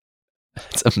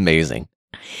 It's amazing.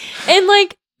 And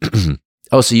like,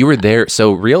 oh, so you were there.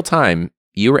 So real time,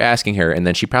 you were asking her, and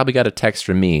then she probably got a text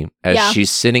from me as she's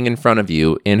sitting in front of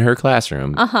you in her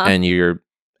classroom, and you're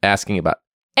asking about,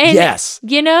 and yes,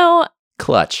 you know,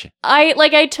 clutch.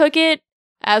 I took it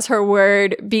as her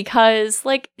word because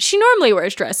like she normally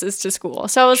wears dresses to school.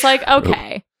 So I was like,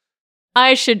 okay,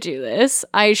 I should do this.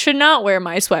 I should not wear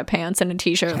my sweatpants and a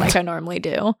t-shirt like I normally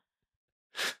do.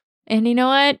 And you know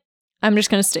what? I'm just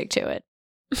going to stick to it.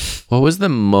 What was the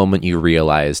moment you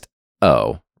realized,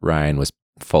 oh, Ryan was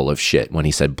full of shit when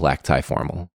he said black tie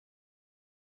formal?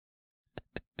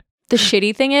 The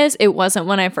shitty thing is, it wasn't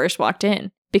when I first walked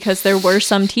in because there were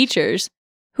some teachers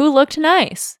who looked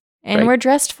nice and were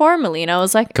dressed formally. And I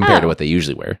was like, compared to what they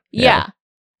usually wear. Yeah.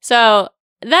 So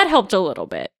that helped a little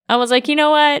bit. I was like, you know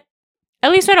what?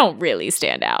 At least I don't really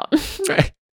stand out.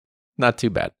 Right. Not too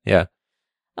bad. Yeah.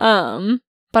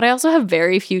 But I also have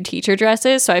very few teacher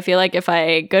dresses. So I feel like if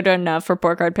I go to enough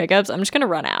report card pickups, I'm just going to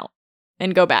run out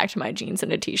and go back to my jeans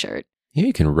and a t-shirt. Yeah,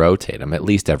 you can rotate them at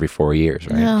least every 4 years,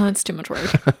 right? No, it's too much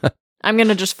work. I'm going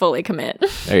to just fully commit.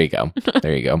 There you go.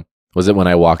 There you go. Was it when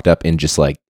I walked up in just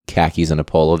like khakis and a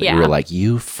polo that you Yeah. were like,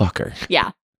 you fucker?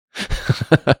 Yeah,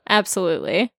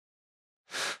 absolutely.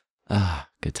 Ah,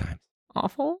 good time.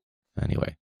 Awful.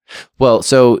 Anyway. Well,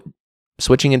 so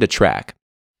switching into track,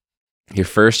 your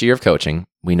first year of coaching,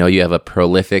 we know you have a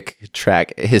prolific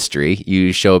track history.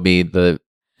 You showed me the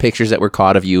pictures that were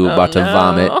caught of you about to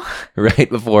vomit right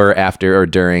before, after, or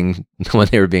during when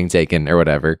they were being taken or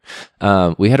whatever.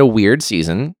 We had a weird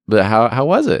season, but how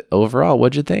was it overall?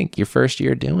 What'd you think? Your first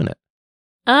year doing it?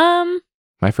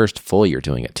 My first full year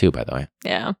doing it too, by the way.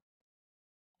 Yeah.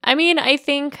 I mean, I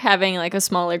think having like a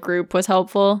smaller group was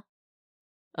helpful.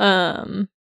 With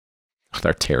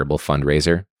our terrible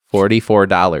fundraiser,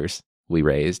 $44 we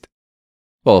raised.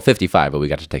 Well, 55, but we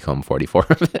got to take home 44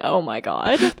 of it. Oh my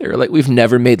God. They were like, we've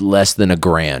never made less than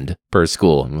 $1,000 per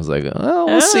school. And I was like, oh,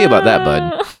 we'll see about that,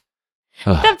 bud.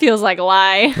 That feels like a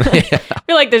lie. Yeah. I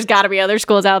feel like there's got to be other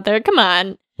schools out there. Come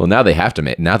on. Well, now they have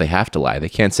to lie. They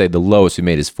can't say the lowest we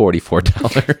made is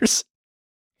 $44.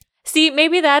 See,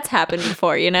 maybe that's happened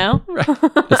before, you know? Right.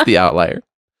 That's the outlier.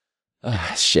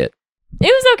 Shit. It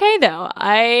was okay though.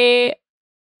 I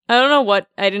don't know what,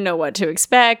 I didn't know what to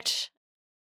expect.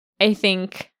 I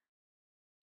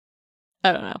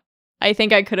don't know. I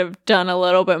think I could have done a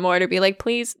little bit more to be like,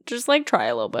 please just like try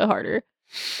a little bit harder.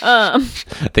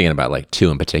 Thinking about like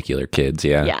two in particular kids.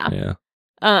 Yeah. Yeah.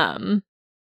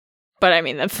 But I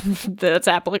mean, that's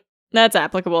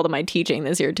applicable to my teaching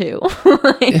this year too.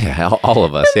 Yeah, all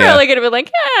of us. I'm Yeah. probably gonna be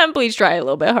like, please try a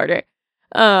little bit harder.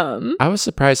 I was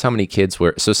surprised how many kids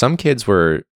were. So some kids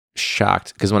were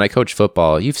shocked because when I coach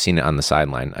football, you've seen it on the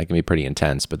sideline. I can be pretty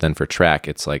intense, but then for track,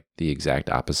 it's like the exact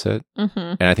opposite. Mm-hmm.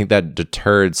 And I think that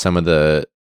deterred some of the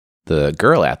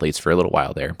girl athletes for a little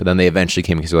while there. But then they eventually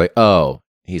came because they're like, oh,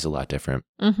 he's a lot different.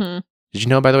 Mm-hmm. Did you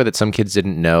know, by the way, that some kids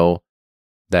didn't know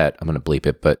that, I'm going to bleep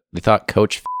it, but they thought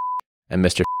Coach and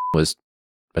Mr. was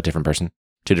a different person,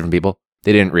 two different people.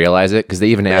 They didn't realize it because they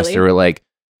even asked, Really? they were like,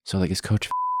 so like, is Coach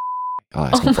I'll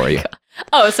ask him for you. God.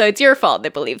 Oh, so it's your fault they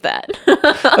believe that.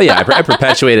 Oh yeah, I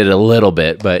perpetuated it a little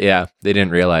bit, but yeah, they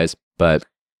didn't realize. But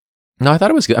no, I thought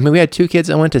it was good. I mean, we had two kids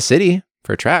that went to City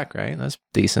for track, right? That's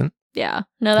decent. Yeah.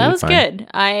 No, that Doing was fine.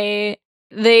 good.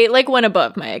 They like went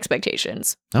above my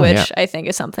expectations, Oh, which yeah. I think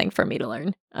is something for me to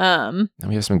learn. And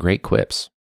we have some great quips,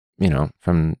 you know,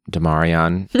 from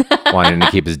Damarian wanting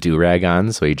to keep his do-rag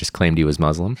on, so he just claimed he was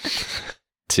Muslim,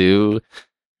 to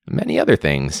many other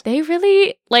things. They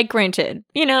really, like, granted,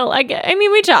 you know, like, I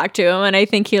mean, we talked to him and I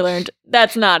think he learned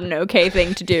that's not an okay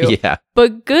thing to do. Yeah.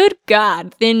 But good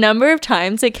God, the number of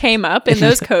times it came up in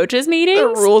those coaches meetings. The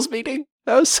rules meeting.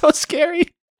 That was so scary.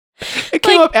 It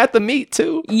came up at the meet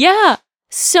too. Yeah.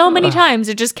 So many Ugh. times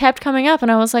it just kept coming up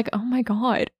and I was like, oh my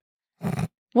God,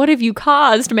 what have you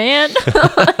caused, man?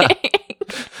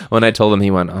 When I told him,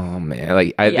 he went, oh man.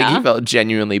 Like, I think Yeah. he felt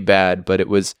genuinely bad, but it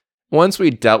was, once we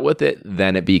dealt with it,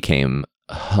 then it became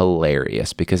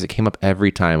hilarious because it came up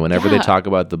every time. Whenever they Yeah. talk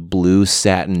about the blue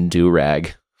satin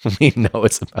do-rag, we know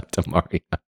it's about Demaria.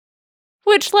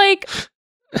 Which, like,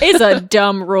 is a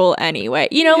dumb rule anyway.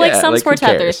 You know, like Yeah, some like, who sports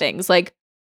have their cares? things. Like,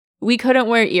 we couldn't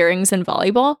wear earrings in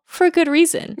volleyball for a good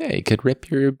reason. Yeah, you could rip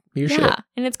your Yeah, shit.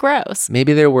 and it's gross.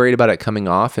 Maybe they're worried about it coming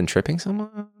off and tripping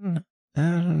someone. I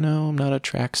don't know. I'm not a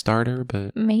track starter,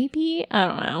 but Maybe, I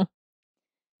don't know.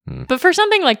 Hmm. But for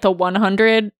something like the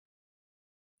 100,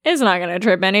 it's not going to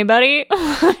trip anybody.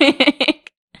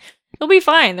 It'll be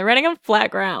fine. They're running on flat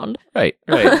ground. right.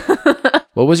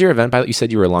 What was your event pilot? You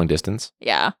said you were long distance.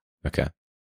 Yeah, Okay.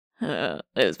 it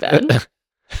was bad.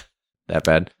 That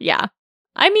bad? Yeah.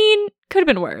 I mean, could have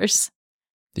been worse.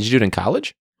 Did you do it in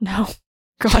college? No.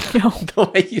 God, no. The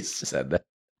way you said that.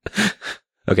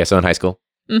 Okay, so in high school.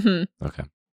 Mm-hmm. Okay.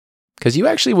 Because you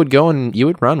actually would go and you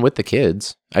would run with the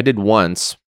kids. I did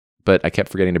once, but I kept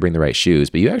forgetting to bring the right shoes.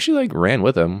 But you actually like ran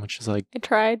with them, which is like I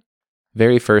tried.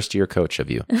 very first year coach of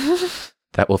you.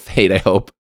 That will fade, I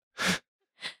hope.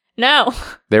 No.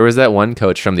 There was that one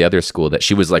coach from the other school that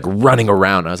she was like running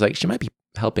around. I was like, she might be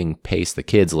helping pace the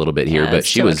kids a little bit here, Yeah, but it's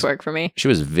she too was much work for me. she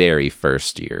was very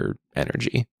first year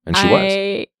energy, and she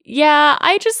was. Yeah,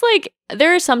 I just like,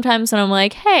 there are some times when I'm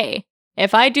like, hey,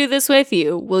 if I do this with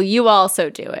you, will you also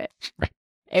do it? Right.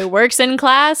 It works in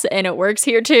class and it works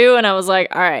here too. And I was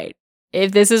like, all right,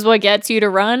 if this is what gets you to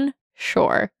run,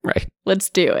 sure, Right. let's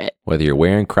do it. Whether you're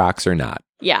wearing Crocs or not,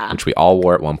 Yeah, which we all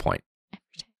wore at one point.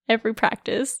 every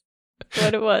practice,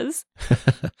 what it was.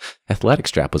 Athletic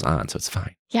strap was on, so it's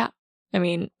fine. I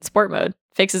mean, sport mode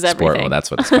fixes Sport everything. mode, that's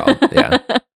what it's called. Yeah.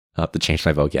 I'll have to change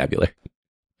my vocabulary.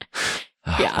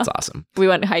 Yeah. That's awesome. We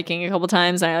went hiking a couple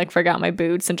times and I like forgot my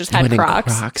boots and just You had went in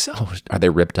Crocs. Crocs? Oh, are they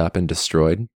ripped up and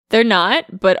destroyed? They're not,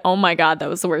 but oh my God, that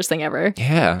was the worst thing ever.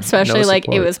 Yeah. Especially no like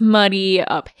it support. was muddy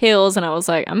up hills and I was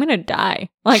like, I'm going to die.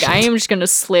 Like I am just going to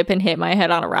slip and hit my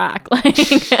head on a rock. Like,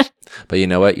 But you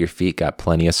know what? Your feet got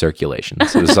plenty of circulation,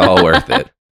 so it was all worth it.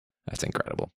 That's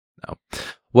incredible. No.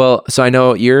 Well, so I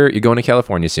know you're going to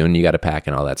California soon. You got to pack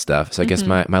and all that stuff. So I guess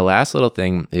my last little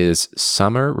thing is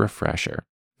summer refresher.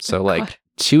 So Oh, like God.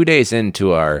 2 days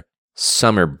into our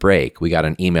summer break, we got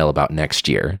an email about next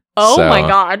year. oh So, my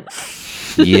God.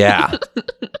 Yeah.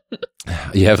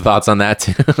 You have thoughts on that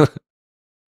too?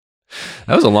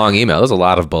 That was a long email. That was a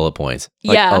lot of bullet points.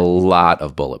 Like, Yeah. a lot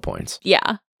of bullet points.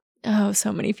 Yeah. Oh,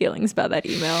 so many feelings about that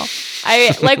email.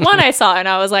 I like one I saw and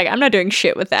I was like, I'm not doing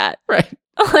shit with that. Right.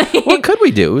 Like, What could we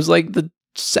do? It was like the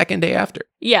second day after.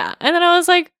 yeah. And then I was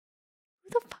like, who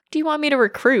the fuck do you want me to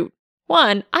recruit?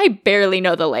 One, I barely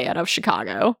know the layout of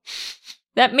Chicago.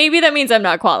 That means I'm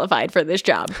not qualified for this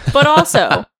job. But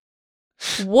also,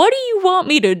 what do you want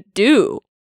me to do?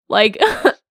 Like,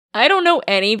 I don't know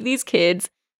any of these kids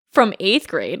from 8th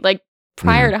grade, like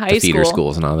prior to high the feeder school.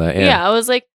 schools and all that. Yeah, I was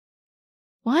like,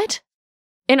 what?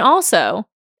 And also,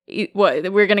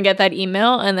 what, we're going to get that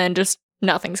email and then just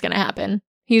nothing's going to happen.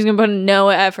 He's going to put no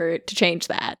effort to change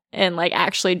that and like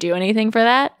actually do anything for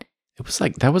that. It was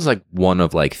like, that was like one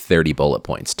of like 30 bullet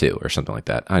points too, or something like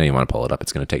that. I didn't even want to pull it up.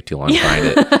 It's going to take too long to find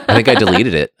it. I think I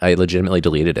deleted it. I legitimately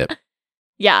deleted it.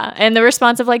 Yeah. And the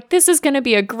response of like, this is going to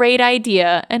be a great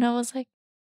idea. And I was like,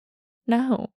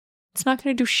 no, it's not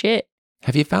going to do shit.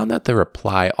 Have you found that the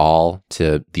reply all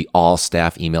to the all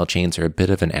staff email chains are a bit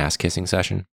of an ass kissing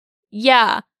session?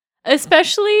 Yeah.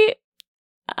 Especially,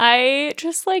 I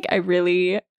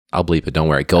really I'll bleep it. Don't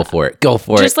worry. Go for it. Go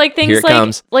for just it. like things Here it like,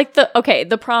 comes. like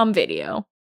the prom video.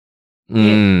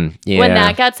 Yeah. When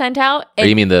that got sent out. Or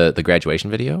you mean the graduation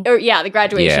video? The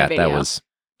graduation Yeah, video. that was.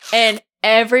 And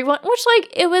everyone, which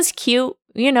like, it was cute,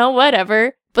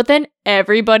 whatever. But then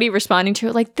everybody responding to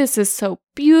it like, this is so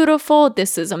beautiful.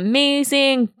 This is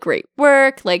amazing. Great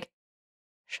work. Like,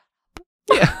 shut up.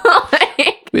 Yeah.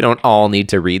 Like, We don't all need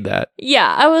to read that.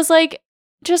 yeah, I was like,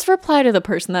 just reply to the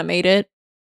person that made it.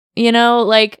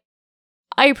 Like,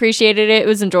 I appreciated it. It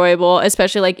was enjoyable,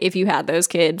 especially like if you had those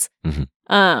kids. Mhm.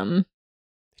 Um,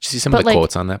 Did you see some But, of the like-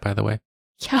 quotes on that, by the way?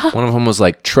 yeah. One of them was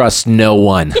like, trust no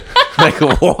one. Like,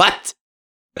 what?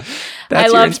 I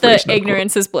your love the inspirational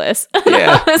ignorance is bliss.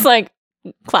 Yeah. I was like,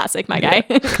 classic, my guy.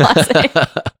 Yeah. Classic.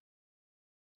 quote.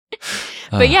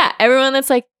 But yeah, everyone that's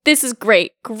like, this is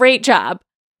great. Great job.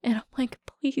 And I'm like,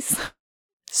 please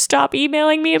stop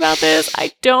emailing me about this.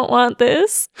 I don't want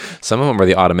this. Some of them are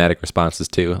the automatic responses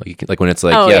too. Like when it's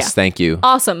like, Oh, yes, yeah. thank you.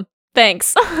 Awesome.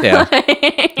 Thanks. Yeah.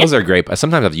 Those are great.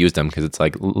 Sometimes I've used them because it's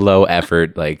like low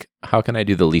effort. Like, how can I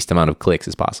do the least amount of clicks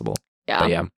as possible? yeah. But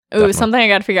yeah. Ooh, definitely. something I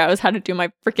got to figure out was how to do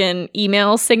my freaking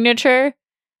email signature.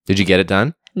 Did you get it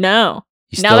done? No.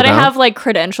 You Now that don't? I have like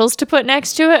credentials to put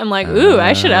next to it, I'm like, ooh,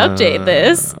 I should update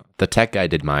this. The tech guy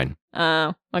did mine, Oh,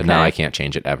 okay. but now I can't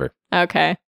change it ever.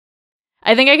 Okay.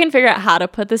 I think I can figure out how to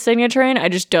put the signature in. I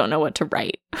just don't know what to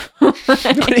write. What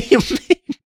do you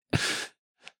mean?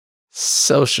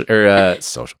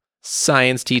 Social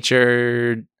science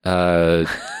teacher,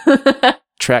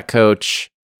 track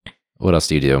coach. What else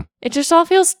do you do? It just all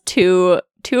feels too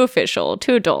official,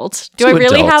 too adult. Do Too I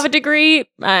really adult. have a degree?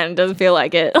 It doesn't feel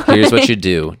like it. Here's what you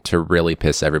do to really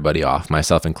piss everybody off,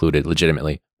 myself included,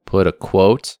 legitimately. Put a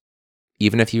quote,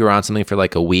 even if you were on something for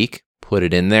like a week, put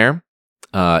it in there.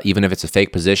 Even if it's a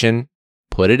fake position,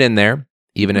 put it in there.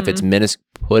 Even if it's minuscule,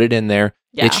 put it in there.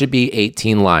 Yeah. It should be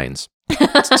 18 lines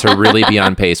to really be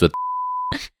on pace with.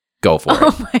 Go for it.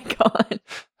 Oh my god.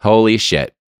 Holy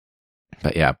shit.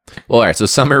 But yeah. Well, all right. So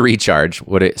summer recharge.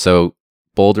 So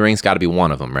bouldering's got to be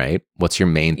one of them, right? What's your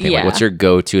main thing? Like, Yeah. what's your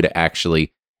go-to to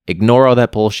actually ignore all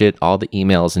that bullshit, all the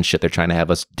emails and shit they're trying to have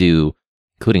us do,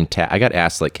 including I got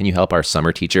asked, like, can you help our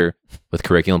summer teacher with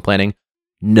curriculum planning?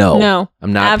 No.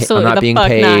 I'm not. Absolutely. I'm not the being fuck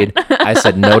paid. not. I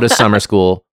said no to summer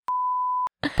school.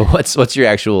 But what's your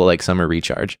actual like summer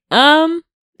recharge?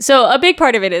 So a big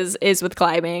part of it is with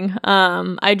climbing.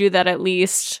 I do that at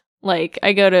least, like,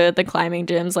 I go to the climbing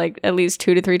gyms like at least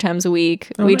 2 to 3 times a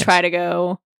week. Oh, We nice. try to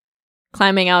go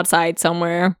climbing outside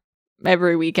somewhere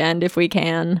every weekend if we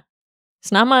can.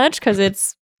 It's not much because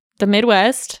it's the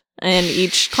Midwest and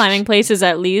each climbing place is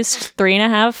at least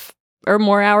 3.5 or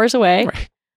more hours away. Right.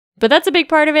 But that's a big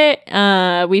part of it.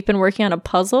 We've been working on a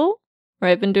puzzle, or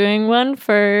I've been doing one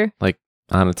for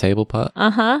On a table pot?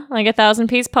 like a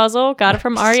 1,000-piece puzzle. Got it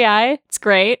from REI. It's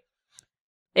great.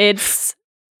 It's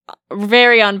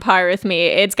very on par with me.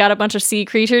 It's got a bunch of sea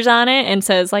creatures on it and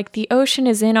says like the ocean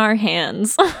is in our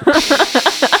hands.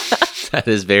 That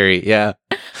is very, yeah.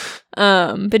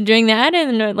 Been doing that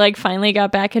and like finally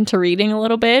got back into reading a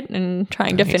little bit and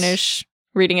trying to finish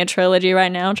reading a trilogy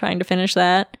right now, trying to finish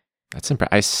that. That's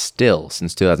impressive. I still,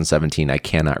 since 2017, I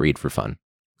cannot read for fun.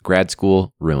 Grad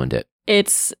school ruined it.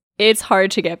 It's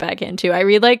hard to get back into. I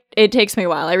read like, it takes me a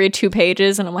while. I read 2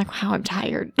 pages and I'm like, wow, I'm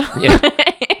tired. Yeah,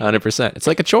 100%. It's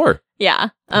like a chore. Yeah.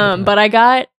 But I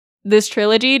got this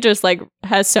trilogy just like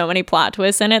has so many plot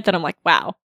twists in it that I'm like,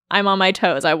 wow, I'm on my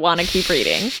toes. I want to keep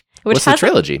reading. What's the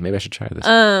trilogy? Maybe I should try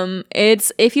this.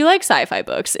 It's, if you like sci-fi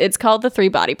books, it's called The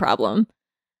 3-Body Problem.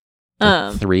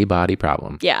 The 3-Body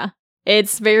Problem. Yeah.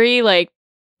 It's very like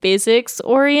physics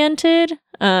oriented.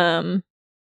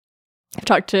 I've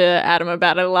talked to Adam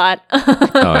about it a lot.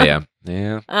 Oh yeah.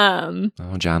 Yeah.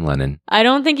 Oh, John Lennon. I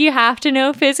don't think you have to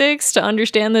know physics to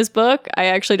understand this book. I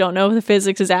actually don't know if the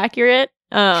physics is accurate.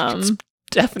 It's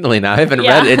definitely not. I haven't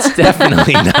read it. It's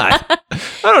definitely not. I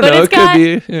don't but know. It could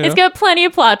be. You know. It's got plenty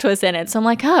of plot twists in it. So I'm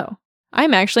like, oh,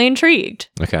 I'm actually intrigued.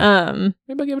 Okay.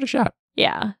 Maybe I'll give it a shot.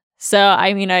 Yeah. So,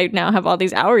 I mean, I now have all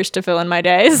these hours to fill in my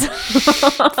days.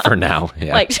 For now,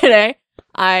 yeah. Like today,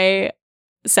 I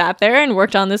sat there and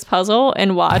worked on this puzzle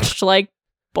and watched like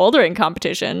bouldering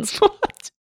competitions.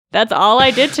 What? That's all I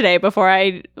did today before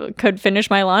I could finish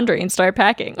my laundry and start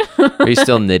packing. Are you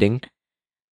still knitting?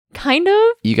 Kind of.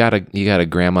 You got a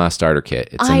grandma starter kit.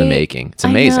 It's in the making. It's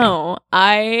amazing. I know.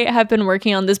 I have been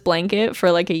working on this blanket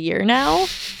for like a year now.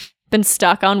 Been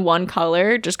stuck on one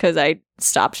color just because I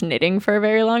stopped knitting for a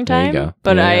very long time. There you go.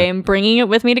 But Yeah. I am bringing it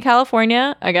with me to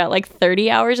California. I got like 30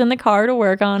 hours in the car to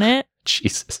work on it.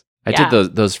 Jesus. I Yeah.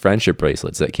 did those friendship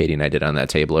bracelets that Katie and I did on that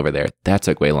table over there. That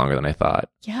took way longer than I thought.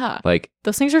 Yeah. Like,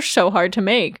 Those things are so hard to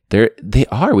make. they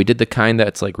are. We did the kind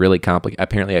that's like really complicated.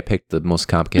 Apparently, I picked the most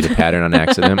complicated pattern on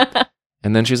accident.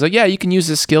 And then she's like, yeah, you can use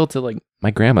this skill to like,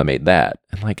 my grandma made that.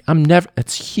 And like,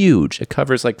 it's huge. It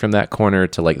covers like from that corner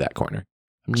to like that corner.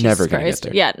 I'm never going to get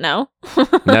there. Yeah, no.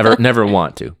 Never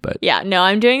want to, but. Yeah, no,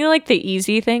 I'm doing like the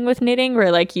easy thing with knitting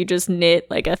where like you just knit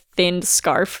like a thin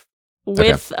scarf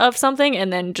width of something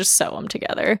and then just sew them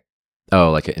together.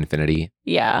 Oh, like an infinity?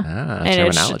 Yeah. And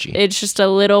terminology. it's just a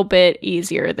little bit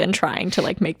easier than trying to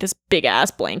like make this big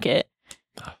ass blanket.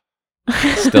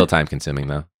 Still time consuming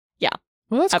though. Yeah.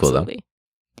 Well, that's Absolutely. cool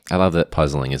though. I love that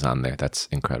puzzling is on there. That's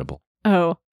incredible.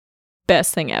 Oh,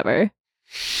 best thing ever.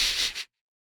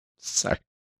 Sorry.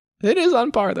 It is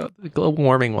on par though. The global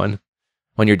warming one.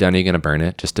 When you're done, are you going to burn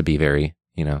it just to be very,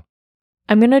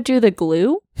 I'm going to do the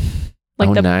glue.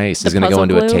 Nice. It's going to go puzzle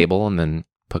into glue. a table and then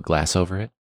put glass over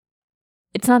it.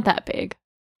 It's not that big,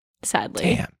 sadly.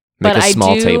 Damn. Make But a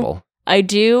small I do- table. I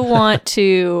do want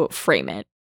to frame it.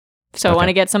 So I Okay. want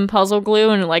to get some puzzle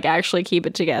glue and like actually keep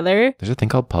it together. There's a thing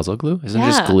called puzzle glue? Isn't it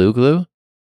just Yeah. glue?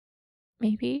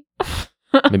 Maybe.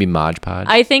 Maybe Mod Podge?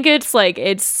 I think it's like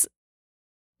it's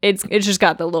just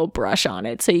got the little brush on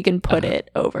it so you can put Uh-huh. it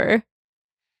over.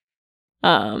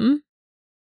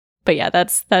 But yeah,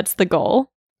 that's the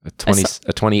goal.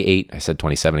 A 28, I said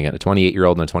 27 again, a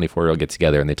 28-year-old and a 24-year-old get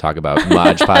together and they talk about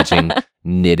Mod Podging,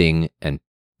 knitting, and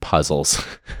puzzles.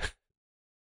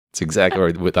 It's exactly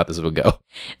where we thought this would go.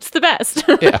 It's the best.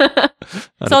 Yeah.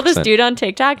 Saw this 100%. dude on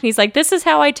TikTok and he's like, this is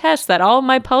how I test that all of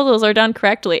my puzzles are done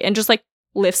correctly, and just like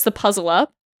lifts the puzzle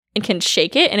up and can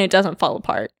shake it and it doesn't fall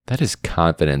apart. That is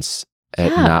confidence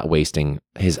at Yeah. not wasting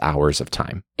his hours of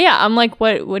time. Yeah, I'm like,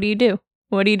 what do you do?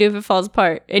 What do you do if it falls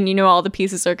apart and you know all the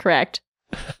pieces are correct?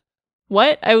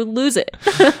 What? I would lose it.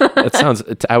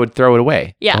 I would throw it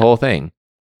away. Yeah. The whole thing.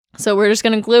 So we're just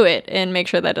going to glue it and make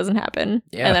sure that doesn't happen.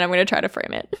 Yeah. And then I'm going to try to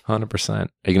frame it. 100%. Are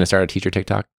you going to start a teacher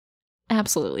TikTok?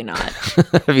 Absolutely not.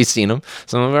 Have you seen them?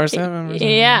 Some of our stuff?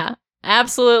 Yeah,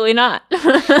 absolutely not.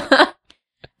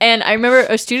 And I remember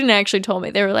a student actually told me,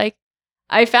 they were like,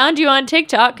 I found you on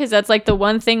TikTok because that's like the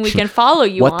one thing we can follow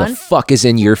you What on. the fuck is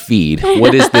in your feed?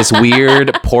 What is this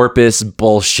weird porpoise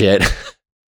bullshit?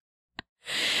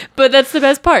 But that's the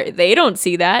best part. They don't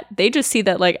see that. They just see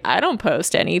that like I don't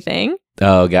post anything.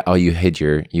 Oh, God. Oh, you hid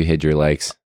your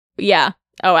likes. Yeah.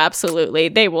 Oh, absolutely.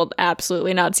 They will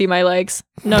absolutely not see my likes.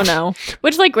 No.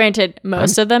 Which, like, granted,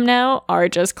 most of them now are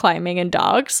just climbing and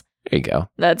dogs. There you go.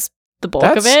 That's the bulk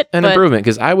That's of it. an but improvement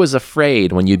because I was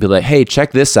afraid when you'd be like, hey,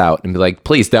 check this out. And be like,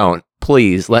 please don't.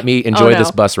 Please let me enjoy no.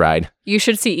 this bus ride. you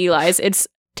should see Eli's. It's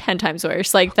 10 times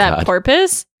worse. Like that God.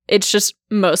 porpoise, it's just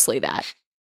mostly that.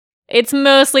 It's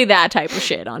mostly that type of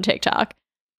shit on TikTok.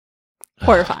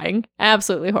 Horrifying.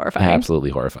 Absolutely horrifying. Absolutely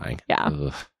horrifying. Yeah.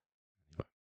 Ugh.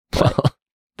 Well,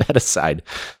 that aside,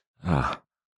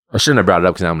 I shouldn't have brought it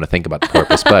up because now I'm going to think about the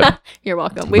porpoise, but You're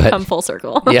welcome. We've come full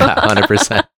circle. yeah,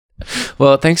 100%.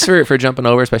 Well, thanks for jumping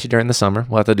over, especially during the summer.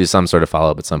 We'll have to do some sort of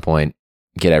follow-up at some point,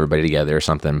 get everybody together or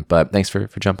something. But thanks for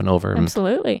jumping over.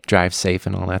 Absolutely. Drive safe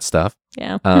and all that stuff.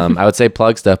 Yeah. I would say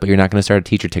plug stuff, but you're not going to start a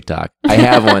teacher TikTok. I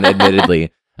have one,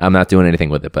 admittedly. I'm not doing anything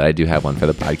with it, but I do have one for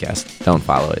the podcast. Don't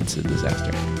follow it. It's a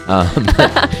disaster.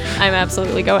 I'm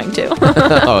absolutely going to.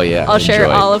 Oh, yeah. I'll share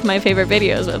all of my favorite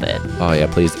videos with it. Oh,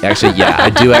 yeah, please. Actually, yeah,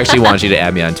 I do actually want you to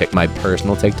add me on my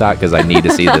personal TikTok because I need to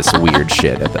see this weird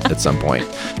shit at some point.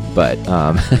 But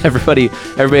everybody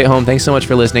at home, thanks so much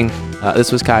for listening.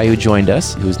 This was Kai who joined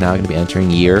us, who's now going to be entering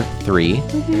year 3.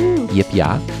 Mm-hmm. Yip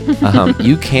ya.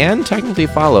 You can technically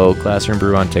follow Classroom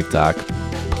Brew on TikTok,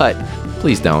 but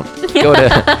please don't.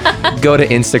 Go to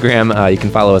Instagram. You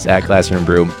can follow us at Classroom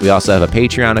Brew. We also have a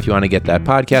Patreon if you want to get that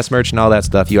podcast merch and all that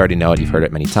stuff. You already know it. You've heard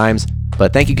it many times.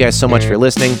 But thank you guys so much for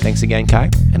listening. Thanks again, Kai.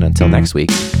 And until next week,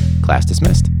 class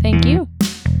dismissed. Thank you.